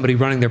somebody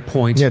running their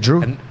points. Yeah,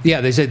 Drew. And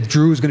they said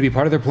Drew is going to be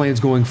part of their plans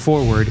going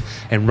forward.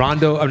 And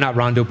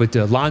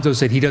Lonzo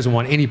said he doesn't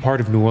want any part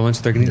of New Orleans.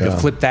 So they're going to need to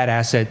flip that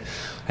asset.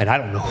 And I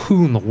don't know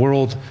who in the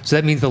world. So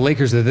that means the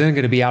Lakers are then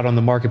going to be out on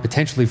the market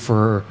potentially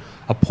for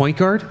a point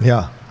guard.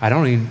 Yeah. I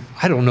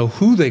don't know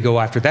who they go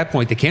after at that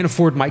point. They can't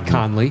afford Mike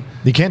Conley.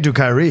 You can't do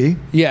Kyrie.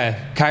 Yeah,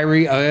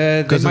 Kyrie.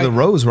 Because of the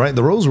Rose, right?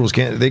 The Rose rules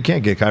can't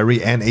get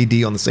Kyrie and AD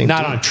on the same team.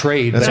 Not on a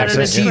trade. That's but after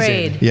the season.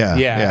 Trade. Yeah.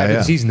 After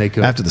the season they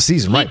could. After the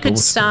season, right? He could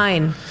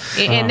sign.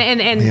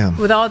 And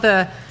with all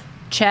the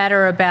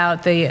chatter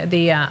about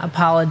the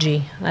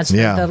apology, that's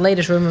the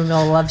latest rumor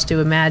mill loves to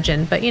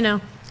imagine. But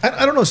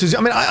I don't know, Susie.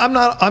 I mean,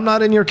 I'm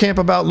not in your camp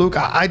about Luke.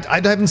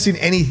 I haven't seen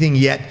anything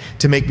yet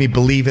to make me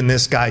believe in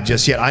this guy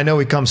just yet. I know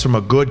he comes from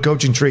a good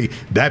coaching tree,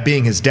 that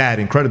being his dad,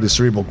 incredibly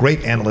cerebral,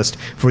 great analyst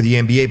for the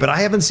NBA. But I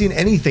haven't seen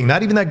anything,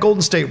 not even that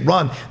Golden State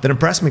run, that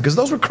impressed me, because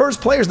those were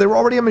cursed players. They were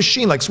already a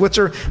machine, like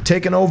Switzer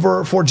taking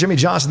over for Jimmy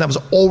Johnson. That was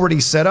already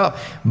set up.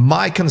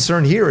 My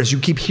concern here is you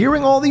keep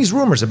hearing all these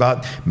rumors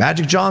about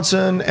Magic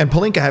Johnson and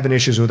Pelinka having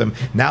issues with him.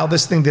 Now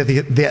this thing that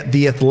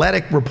the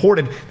Athletic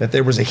reported that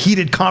there was a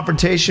heated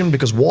confrontation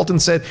because Walton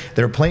said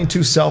they're playing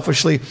too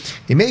selfishly.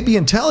 He may be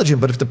intelligent,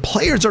 but if the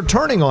players are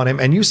turning on him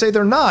and you say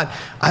they're not,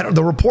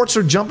 the reports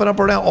are jumping up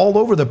or down all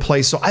over the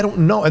place, so I don't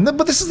know.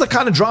 But this is the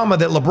kind of drama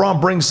that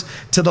LeBron brings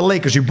to the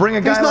Lakers. You bring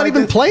a guy He's not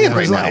even playing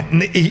right now.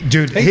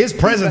 Dude, his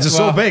presence is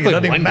so big, it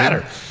doesn't even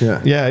matter.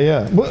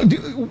 Yeah. What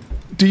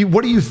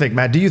do you think,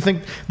 Matt? Do you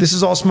think this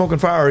is all smoke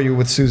and fire, or are you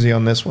with Susie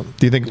on this one?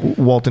 Do you think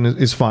Walton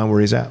is fine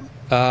where he's at?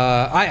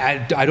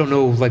 I don't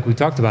know, like we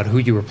talked about, who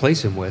you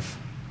replace him with.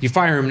 You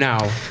fire him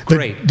now,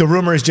 great. The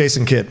rumor is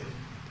Jason Kidd.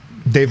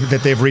 That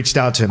they've reached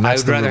out to him. I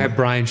would rather have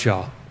Brian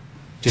Shaw.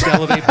 Just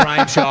elevate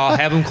Brian Shaw,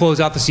 have him close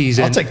out the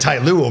season. I'll take Ty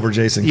Lue over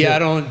Jason Kidd.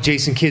 Yeah,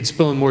 Jason Kidd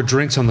spilling more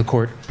drinks on the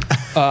court.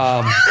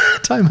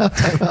 Ty Time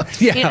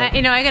out. Yeah.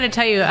 I got to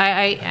tell you,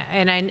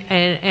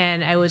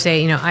 I would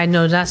say, I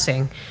know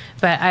nothing.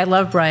 But I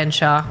love Brian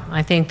Shaw.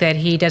 I think that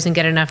he doesn't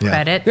get enough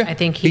credit. Yeah. I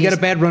think he got a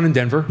bad run in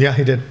Denver. Yeah,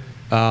 he did.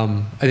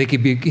 I think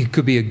he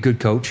could be a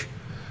good coach.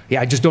 Yeah,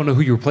 I just don't know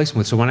who you're replacing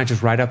with. So why not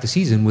just ride out the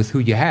season with who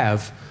you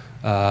have,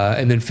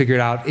 and then figure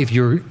it out if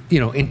you're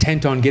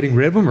intent on getting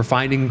rid of them or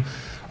finding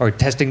or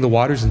testing the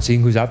waters and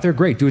seeing who's out there.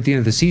 Great, do it at the end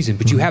of the season.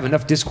 But you have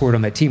enough discord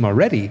on that team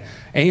already.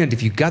 And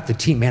if you got the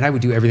team, man, I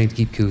would do everything to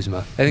keep Kuzma.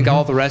 I think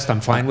all the rest I'm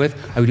fine with.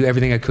 I would do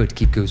everything I could to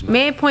keep Kuzma.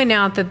 May I point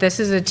out that this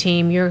is a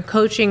team, you're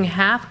coaching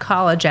half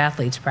college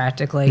athletes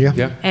practically,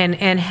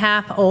 and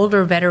half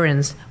older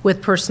veterans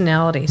with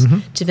personalities.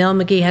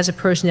 JaVale McGee has a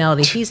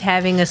personality. He's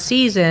having a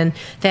season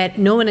that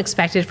no one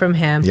expected from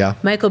him.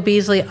 Michael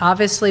Beasley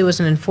obviously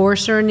was an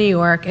enforcer in New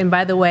York, and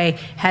by the way,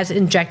 has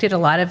injected a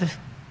lot of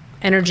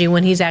energy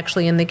when he's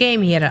actually in the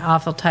game. He had an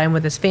awful time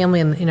with his family,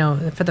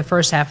 and for the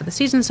first half of the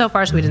season so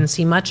far, so we didn't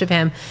see much of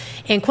him.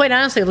 And quite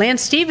honestly,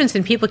 Lance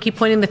Stevenson, people keep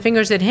pointing the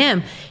fingers at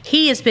him.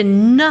 He has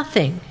been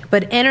nothing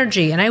but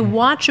energy, and I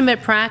watch him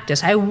at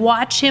practice. I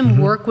watch him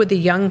work with the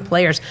young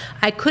players.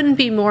 I couldn't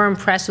be more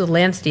impressed with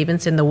Lance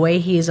Stevenson, the way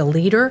he is a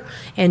leader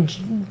and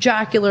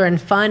jocular and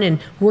fun and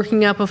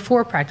working out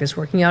before practice,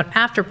 working out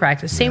after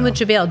practice. Same with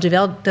JaVale.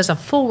 JaVale does a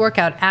full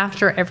workout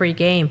after every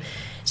game.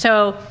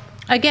 So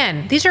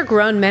again, these are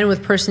grown men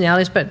with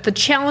personalities, but the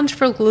challenge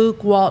for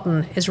Luke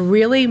Walton is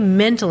really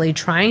mentally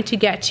trying to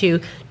get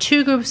to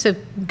two groups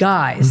of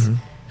guys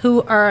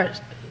who are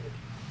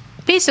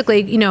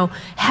basically,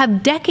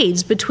 have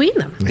decades between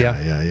them.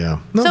 Yeah.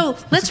 No, so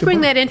let's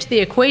bring that into the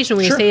equation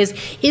when you say,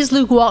 is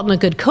Luke Walton a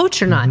good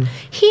coach or not?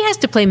 He has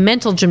to play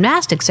mental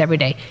gymnastics every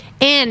day.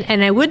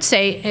 And I would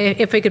say,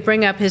 if we could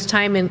bring up his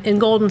time in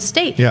Golden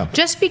State,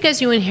 just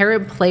because you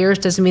inherit players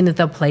doesn't mean that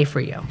they'll play for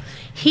you.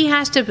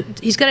 He's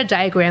got to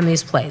diagram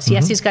these plays.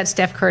 Yes, he's got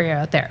Steph Curry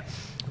out there.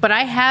 But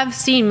I have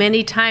seen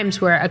many times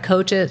where a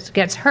coach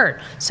gets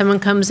hurt. Someone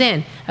comes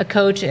in, a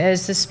coach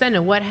is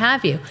suspended, what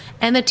have you,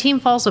 and the team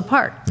falls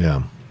apart.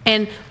 Yeah.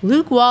 And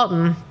Luke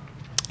Walton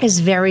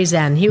is very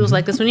zen. He was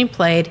like this when he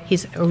played.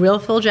 He's a real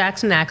Phil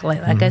Jackson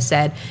acolyte, like I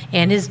said.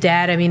 And his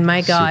dad, I mean,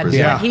 my God,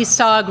 he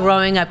saw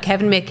growing up.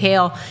 Kevin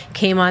McHale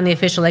came on the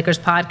Official Lakers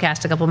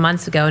podcast a couple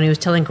months ago, and he was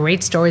telling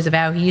great stories of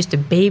how he used to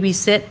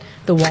babysit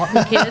the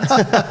Walton kids.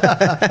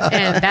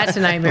 And that's a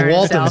nightmare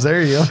in itself.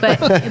 There you go.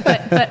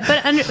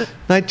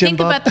 But think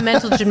about the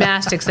mental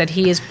gymnastics that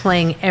he is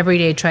playing every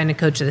day trying to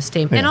coach this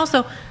team. And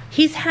also,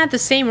 he's had the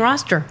same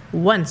roster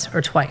once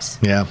or twice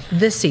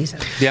this season.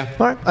 Yeah.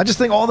 All right. I just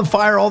think all the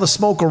fire, all the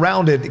smoke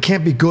around it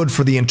can't be good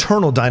for the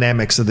internal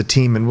dynamics of the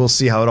team, and we'll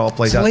see how it all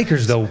plays out.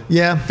 Lakers, though.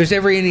 Yeah. If there's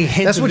ever any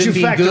hint That's of what them you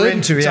being factor good,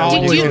 into.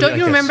 Don't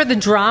you remember the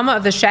drama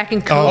of the Shaq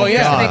and Kobe? Oh,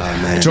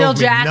 yeah. Phil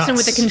Jackson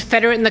with the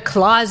Confederate in the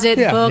closet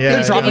book.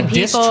 They're dropping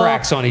diss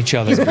tracks on each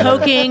other. He's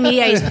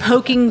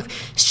poking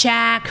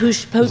Shaq,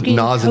 who's poking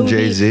Nas Kobe. and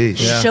Jay-Z.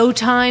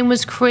 Showtime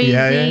was crazy.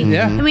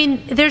 Yeah. I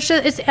mean,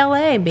 it's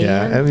L.A., man.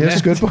 Yeah, I mean,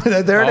 that's a good point.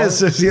 There it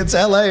is. It's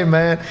L.A.,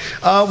 man.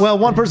 Well,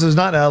 one person who's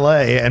not in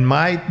L.A. and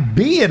might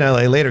be in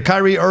L.A. later,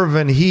 Kyrie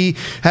Irving, he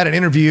had an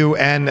interview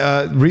and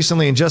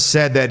recently and just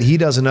said that he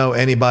doesn't know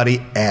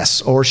anybody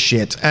S or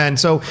shit. And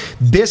so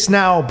this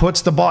now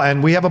puts the ball,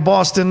 and we have a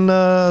Boston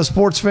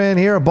sports fan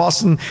here, a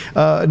Boston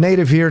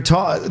native here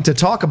to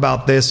talk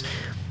about this.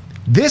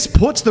 This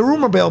puts the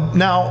rumor mill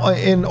now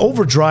in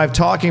overdrive,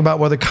 talking about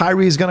whether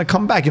Kyrie is going to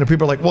come back.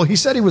 People are like, well, he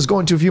said he was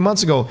going to a few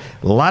months ago.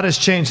 A lot has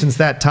changed since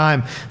that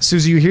time.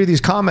 Susie, you hear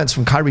these comments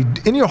from Kyrie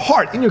in your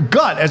heart, in your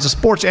gut, as a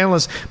sports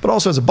analyst, but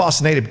also as a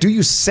Boston native. Do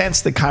you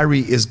sense that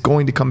Kyrie is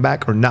going to come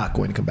back or not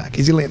going to come back?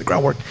 Is he laying the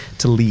groundwork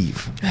to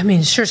leave? I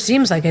mean, it sure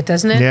seems like it,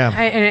 doesn't it? Yeah.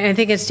 I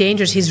think it's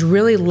dangerous. He's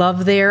really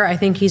loved there. I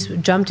think he's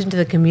jumped into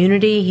the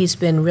community. He's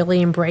been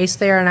really embraced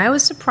there. And I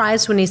was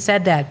surprised when he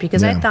said that,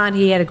 because I thought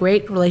he had a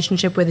great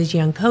relationship with his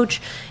young coach,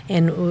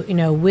 and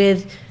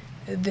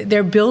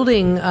they're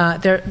building,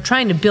 they're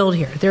trying to build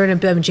here. They're in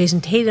a Jason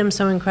Tatum's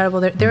so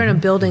incredible. They're in a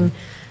building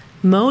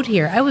mode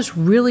here. I was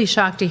really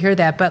shocked to hear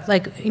that, but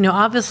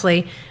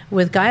obviously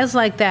with guys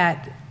like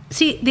that.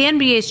 See, the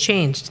NBA's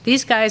changed.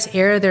 These guys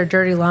air their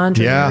dirty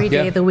laundry every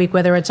day of the week,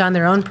 whether it's on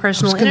their own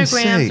personal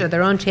Instagrams or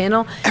their own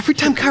channel. Every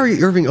time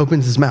Kyrie Irving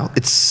opens his mouth,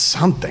 it's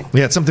something.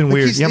 Yeah, it's something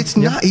weird. It's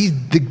not.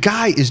 The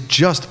guy is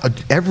just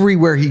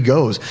everywhere he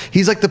goes.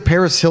 He's like the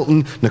Paris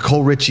Hilton,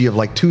 Nicole Richie of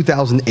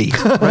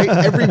 2008, right?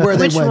 Everywhere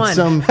they went,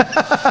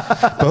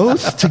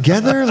 both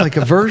together, like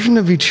a version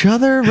of each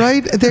other,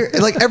 right? They're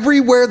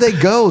everywhere they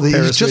go.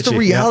 He's just a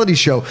reality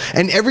show,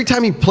 and every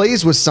time he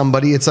plays with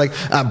somebody, it's like,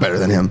 I'm better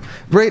than him,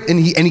 right? And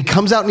he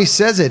comes out and he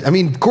says it. I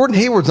mean, Gordon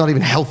Hayward's not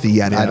even healthy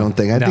yet, I don't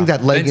think. I think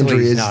that leg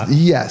injury is,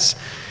 yes.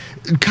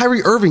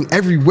 Kyrie Irving,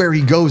 everywhere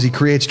he goes, he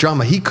creates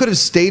drama. He could have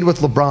stayed with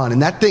LeBron,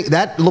 and that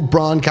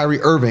LeBron,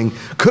 Kyrie Irving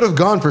could have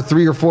gone for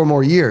 3 or 4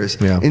 more years.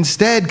 Yeah.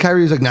 Instead,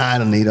 Kyrie was like, nah, I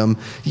don't need him.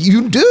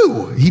 You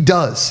do. He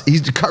does.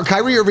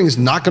 Kyrie Irving is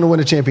not going to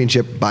win a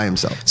championship by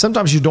himself.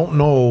 Sometimes you don't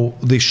know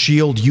the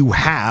shield you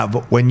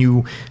have when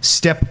you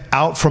step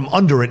out from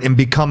under it and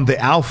become the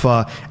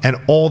alpha and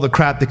all the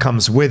crap that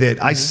comes with it.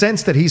 I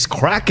sense that he's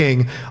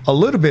cracking a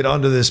little bit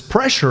under this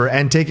pressure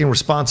and taking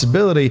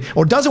responsibility,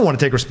 or doesn't want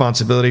to take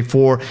responsibility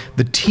for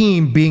the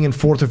team being in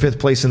 4th or 5th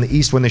place in the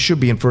East when they should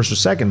be in 1st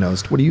or 2nd.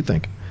 Nost, what do you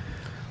think?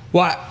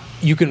 Well,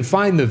 you can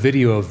find the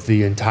video of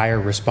the entire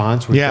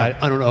response, which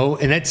I don't know,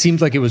 and that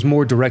seems like it was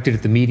more directed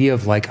at the media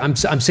of like, I'm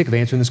sick of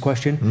answering this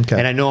question,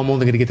 and I know I'm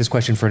only going to get this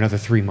question for another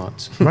 3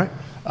 months. Right.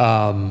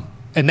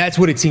 And that's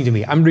what it seemed to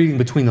me. I'm reading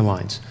between the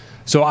lines.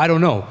 So I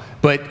don't know.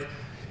 But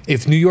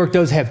if New York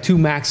does have 2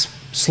 max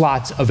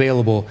slots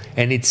available,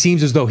 and it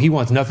seems as though he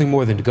wants nothing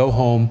more than to go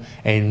home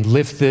and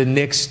lift the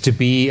Knicks to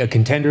be a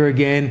contender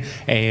again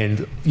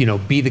and, you know,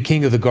 be the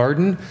king of the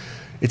Garden,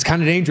 it's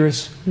kind of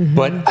dangerous.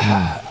 But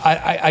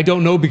I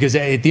don't know, because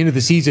at the end of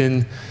the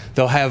season,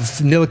 they'll have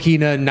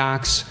Ntilikina,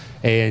 Knox,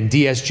 and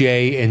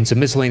DSJ and some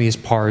miscellaneous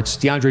parts.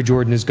 DeAndre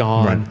Jordan is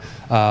gone.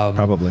 Right.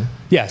 Probably.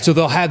 Yeah, so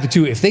they'll have the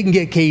 2. If they can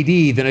get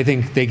KD, then I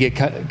think they get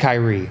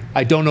Kyrie.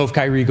 I don't know if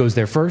Kyrie goes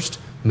there first.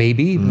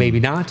 Maybe, maybe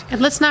not. And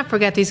let's not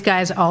forget, these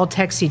guys all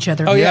text each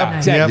other. Oh, yeah,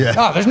 exactly. Yeah.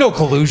 Oh, there's no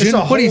collusion.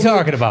 What are you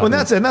talking about? Well,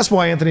 that's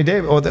why Anthony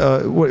Davis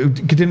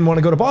didn't want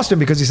to go to Boston,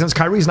 because he says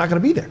Kyrie's not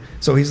going to be there.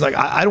 So he's like,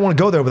 I don't want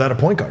to go there without a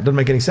point guard. Doesn't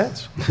make any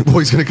sense. Well,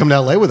 he's going to come to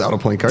LA without a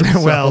point guard.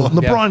 Well,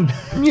 LeBron,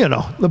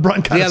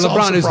 LeBron kind of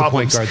solves LeBron is the the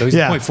point guard, though. He's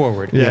the point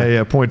forward.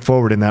 Yeah, point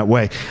forward in that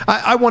way.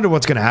 I wonder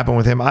what's going to happen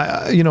with him.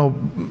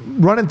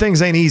 Running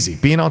things ain't easy.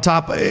 Being on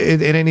top,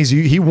 it ain't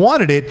easy. He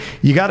wanted it.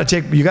 You got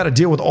to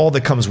deal with all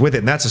that comes with it,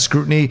 and that's a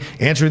scrutiny.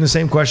 Answering the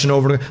same question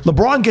over and over.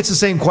 LeBron gets the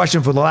same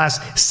question for the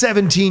last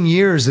 17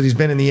 years that he's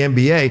been in the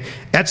NBA.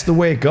 That's the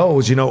way it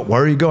goes.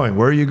 Where are you going?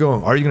 Where are you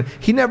going? Are you going?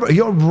 He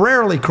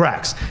rarely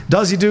cracks.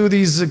 Does he do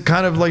these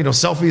kind of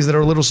selfies that are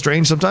a little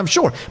strange sometimes?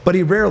 Sure, but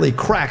he rarely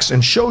cracks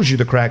and shows you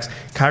the cracks.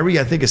 Kyrie,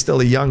 I think, is still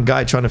a young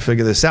guy trying to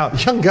figure this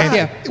out. Young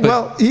guy.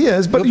 Well, he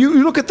is. But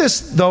you look at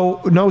this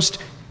though,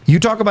 Nost. You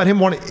talk about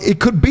him wanting, it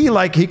could be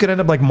like he could end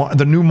up like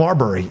the new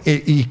Marbury.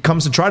 He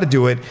comes to try to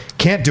do it,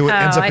 can't do it,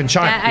 ends up in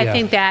China. I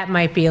think that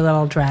might be a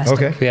little drastic.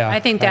 Okay. Yeah.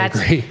 I think that's,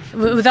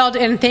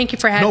 and thank you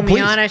for having me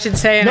on, I should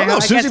say. And I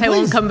guess I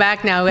won't come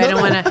back now. I don't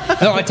want to.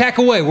 No, attack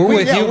away. We're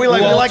with you. We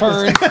like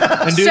turn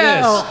and do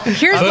this. So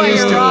here's why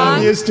you're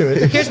wrong. Used to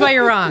it. Here's why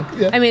you're wrong.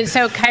 I mean,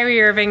 so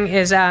Kyrie Irving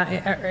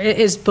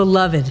is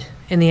beloved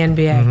in the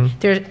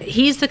NBA.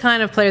 He's the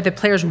kind of player that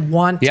players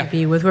want to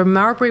be with, where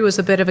Marbury was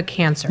a bit of a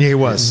cancer. Yeah, he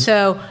was.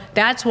 So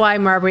that's why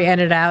Marbury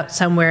ended out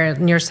somewhere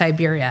near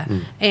Siberia.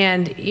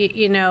 And,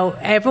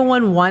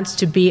 everyone wants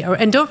to be,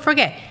 and don't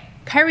forget,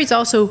 Kyrie's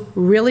also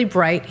really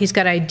bright. He's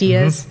got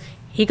ideas.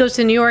 He goes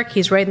to New York.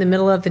 He's right in the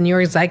middle of the New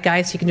York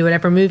zeitgeist. He can do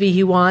whatever movie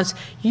he wants.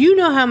 You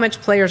know how much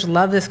players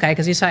love this guy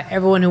because you saw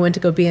everyone who went to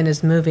go be in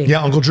his movie.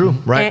 Yeah, Uncle Drew,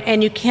 right.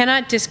 And you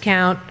cannot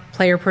discount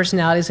player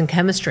personalities and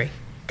chemistry,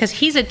 because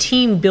he's a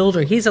team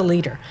builder. He's a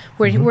leader.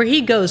 Where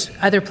he goes,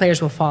 other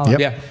players will follow. Yep.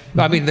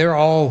 Yeah. I mean, they're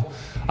all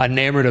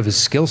enamored of his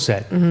skill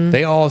set.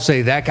 They all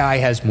say that guy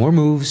has more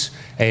moves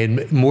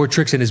and more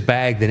tricks in his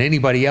bag than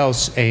anybody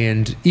else.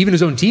 And even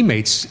his own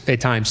teammates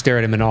at times stare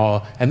at him in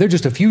awe. And they're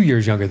just a few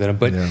years younger than him.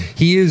 But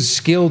he is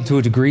skilled to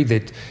a degree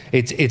that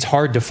it's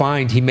hard to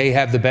find. He may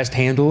have the best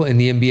handle in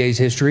the NBA's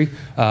history.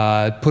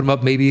 Put him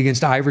up maybe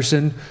against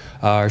Iverson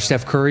or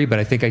Steph Curry, but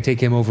I think I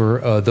take him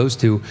over those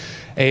two.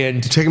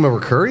 And you take him over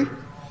Curry?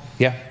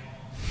 Yeah.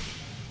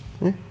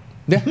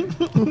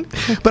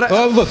 But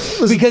look,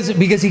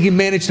 because he can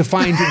manage to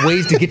find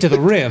ways to get to the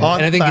rim,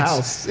 and I think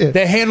it's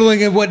the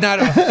handling and whatnot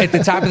at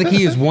the top of the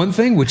key is one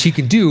thing, which he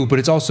can do, but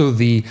it's also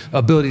the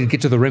ability to get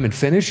to the rim and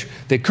finish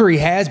that Curry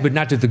has, but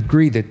not to the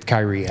degree that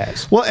Kyrie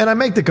has. Well, and I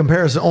make the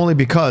comparison only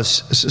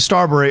because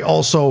Starbury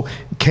also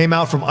came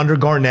out from under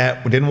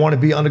Garnett, didn't want to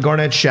be under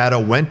Garnett's shadow,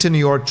 went to New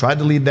York, tried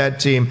to lead that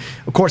team.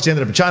 Of course, he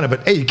ended up in China,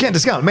 but hey, you can't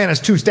discount. Man has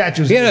 2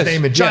 statues in his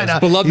name in China. He's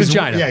beloved in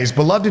China. Yeah, he's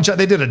beloved in China.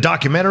 They did a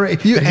documentary.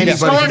 He's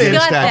got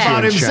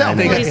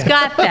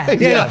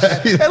that.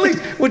 At least,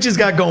 which he's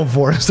got going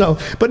for him. So,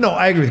 but no,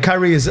 I agree.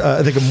 Kyrie is,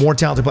 I think, a more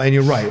talented player, and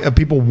you're right.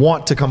 People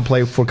want to come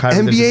play for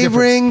Kyrie. NBA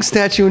ring,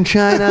 statue in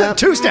China.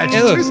 2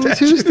 statues.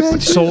 Two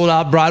statues. Sold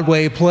out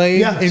Broadway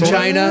play in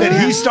China.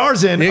 That he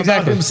stars in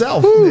about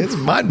himself. It's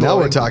mind-blowing.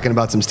 Now we're talking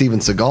about some Steven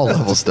Seagal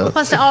level stuff.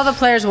 Plus, all the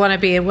players want to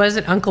be. Was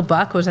it Uncle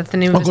Buck? Was that the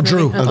name of his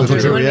movie? Uncle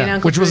Drew, yeah.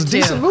 Which was a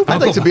decent movie. I'd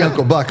like to be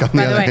Uncle Buck on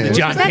the other hand. Was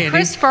that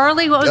Chris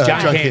Farley? What was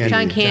John Candy.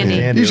 John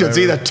Candy. You should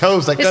see the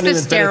toes. Like, His the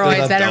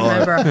steroids. I don't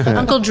remember.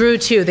 Uncle Drew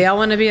too. They all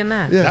want to be in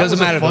that. Yeah, doesn't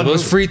matter though.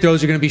 Those free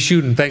throws you're going to be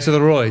shooting thanks to the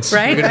roids.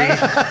 Right. You're going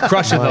to be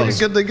crushing those.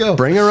 Good to go.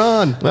 Bring her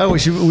on. Well,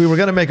 we were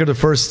going to make her the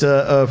first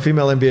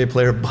female NBA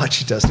player, but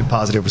she tested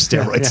positive for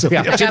steroids. So she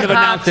should have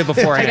announced it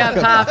beforehand. I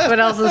got popped. What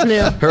else is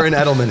new? Her and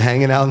Edelman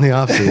hanging out in the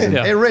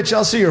offseason. Hey, Rich,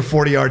 I'll see your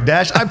 40-yard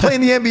dash. I play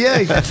in the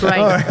NBA. That's right.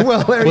 All right.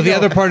 Well, the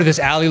other part of this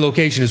alley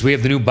location is we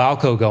have the new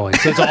Balco going.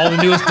 So it's all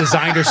the newest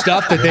designer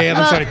stuff that they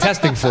haven't started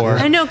testing for.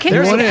 I know.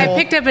 I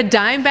picked up a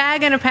dime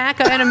bag and a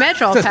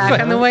Medrol pack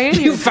on the way in.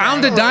 You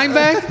found a dime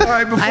bag? All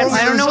right,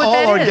 I don't know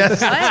what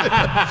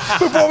that is.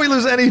 Before we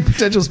lose any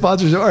potential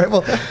sponsors. All right,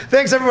 well,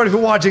 thanks everybody for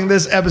watching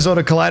this episode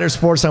of Collider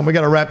Sports Time. We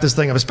got to wrap this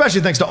thing up.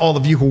 Especially thanks to all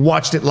of you who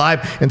watched it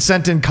live and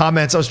sent in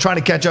comments. I was trying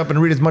to catch up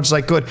and read as much as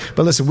I could,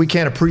 but listen, we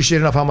can't appreciate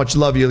enough how much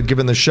love you're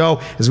giving the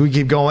show as we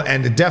keep going,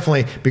 and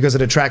definitely because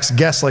it attracts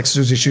guests like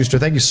Susie Schuster.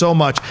 Thank you so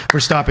much for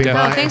stopping by.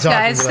 Well, thanks,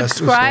 guys.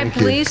 Subscribe,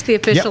 please, to the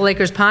official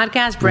Lakers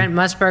podcast. Brent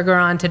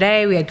Musburger on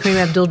today. We had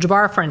Kareem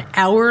Abdul-Jabbar for an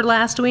hour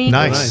last week,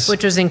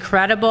 which was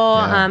incredible.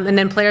 Yeah. And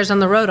then players on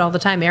the road all the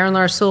time. Aaron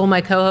Larsoul,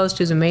 my co-host,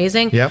 who's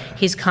amazing. Yep.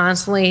 He's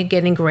constantly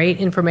getting great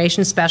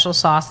information, special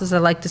sauces, I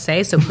like to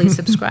say, so please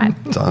subscribe.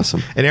 It's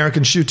awesome. And Aaron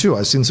can shoot, too.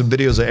 I've seen some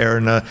videos of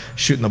Aaron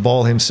shooting the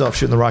ball himself,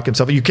 shooting the rock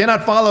himself. You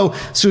cannot follow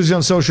Susie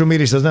on social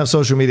media. She doesn't have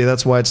social media.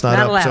 That's why it's not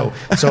up. Allowed.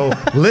 So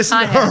listen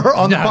to her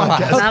on the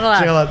podcast. Not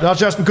allowed. Now,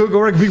 Josh McCougar,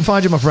 where can people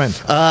find you, my friend?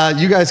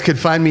 You guys could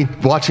find me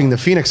watching the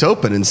Phoenix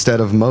Open instead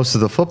of most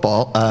of the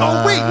football.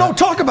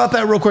 Talk about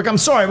that real quick. I'm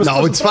sorry.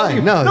 It's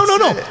fine. No.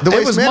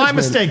 It was my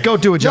mistake. Go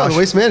do it, Josh. No, the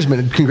Waste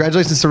Management.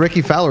 Congratulations to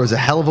Ricky Fowler. It was a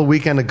hell of a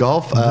weekend of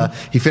golf.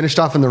 He finished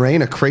off in the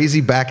rain, a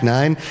crazy back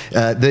nine.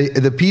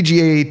 The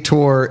PGA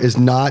Tour is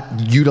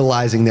not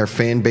utilizing their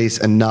fan base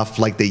enough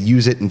like they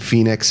use it in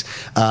Phoenix.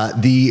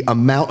 The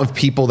amount of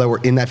people that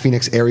were in that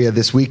Phoenix area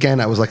this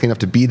weekend, I was lucky enough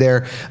to be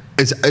there,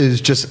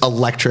 is just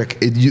electric.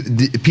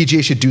 The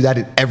PGA should do that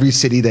in every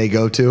city they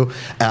go to.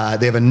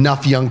 They have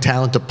enough young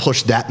talent to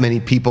push that many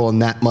people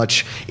and that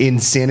much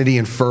insanity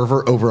and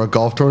fervor over a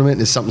golf tournament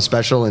is something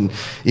special. And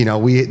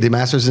the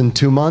Masters in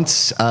 2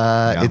 months.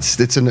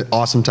 It's an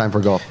awesome time for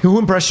golf. Who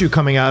impressed you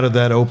coming out of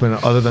that Open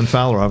other than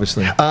Fowler,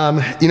 obviously?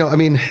 I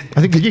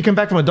think did you come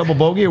back from a double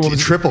bogey or what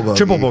was triple bogey?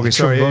 Triple bogey.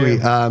 Sorry.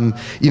 Triple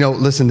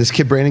bogey. Listen, this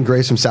kid Brandon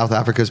Grace from South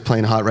Africa is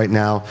playing hot right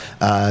now.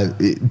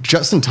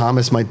 Justin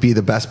Thomas might be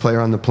the best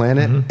player on the planet,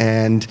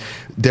 and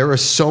there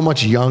is so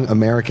much young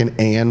American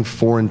and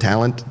foreign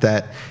talent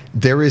that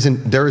there is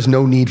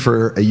no need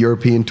for a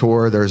European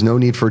tour. There is no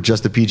need for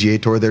just a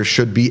PGA Tour. There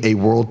should be a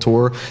world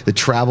tour that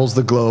travels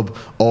the globe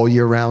all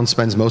year round,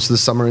 spends most of the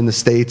summer in the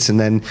States, and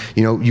then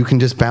you can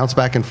just bounce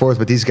back and forth.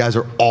 But these guys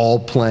are all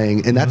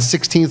playing, and that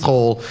 16th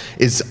hole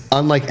is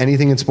unlike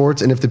anything in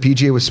sports. And if the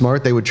PGA was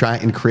smart, they would try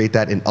and create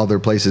that in other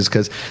places.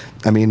 Because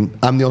I'm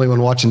the only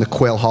one watching the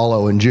Quail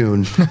Hollow in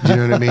June. Do you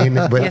know what I mean?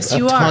 But yes,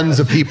 you are. Tons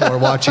of people are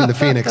watching the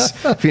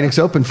Phoenix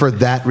Open for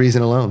that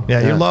reason alone.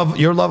 Yeah,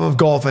 your love of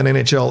golf and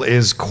NHL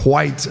is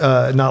quite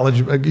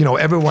knowledgeable.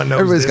 Everyone knows.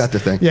 Everybody's this. got their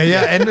thing.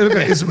 Yeah. And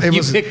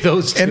you picked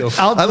those two.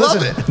 I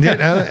love it.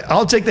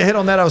 I'll take the hit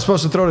on that. I was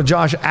supposed to throw to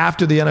Josh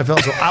after the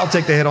NFL, so I'll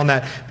take the hit on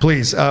that.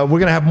 Please, we're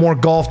gonna have more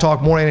golf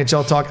talk, more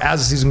NHL talk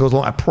as the season goes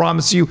along. I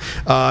promise you.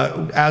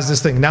 As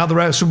this thing now,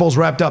 the Super Bowl's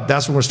wrapped up.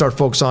 That's when we're start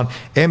focus on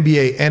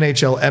NBA,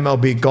 NHL,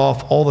 MLB,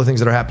 golf, all the things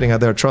that are happening out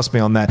there. Trust me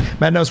on that.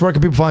 Matt Nost, where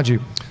can people find you?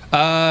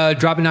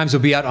 Dropping Dimes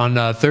will be out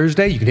on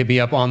Thursday. You can hit me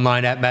up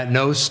online at Matt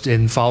Nost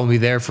and follow me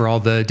there for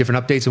all the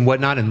different updates and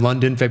whatnot. In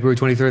London, February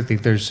 23rd, I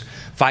think there's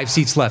 5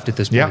 seats left at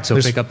this point,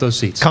 so pick up those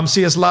seats. Come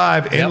see us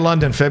live in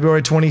London,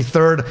 February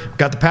 23rd.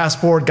 Got the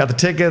passport, got the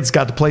tickets,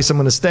 got the place I'm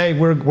going to stay.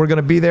 We're going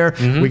to be there.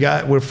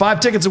 We're 5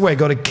 tickets away.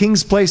 Go to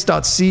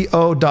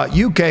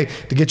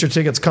kingsplace.co.uk to get your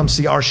tickets. Come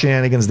see our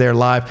shenanigans there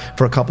live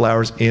for a couple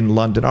hours in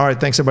London. All right,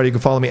 thanks everybody. You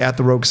can follow me at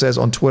The Rogue Says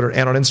on Twitter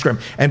and on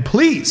Instagram. And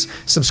please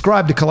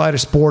subscribe to Collider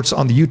Sports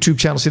on the YouTube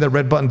channel. See that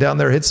red button down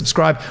there, hit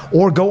subscribe,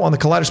 or go on the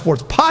Collider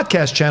Sports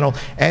podcast channel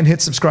and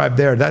hit subscribe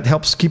there. That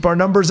helps keep our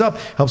numbers up,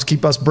 helps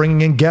keep us bringing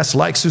in guests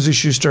like Susie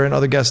Schuster and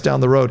other guests down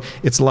the road.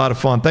 It's a lot of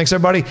fun. Thanks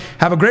everybody.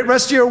 Have a great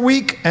rest of your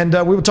week, and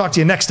we will talk to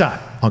you next time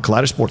on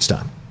Collider Sports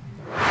Time.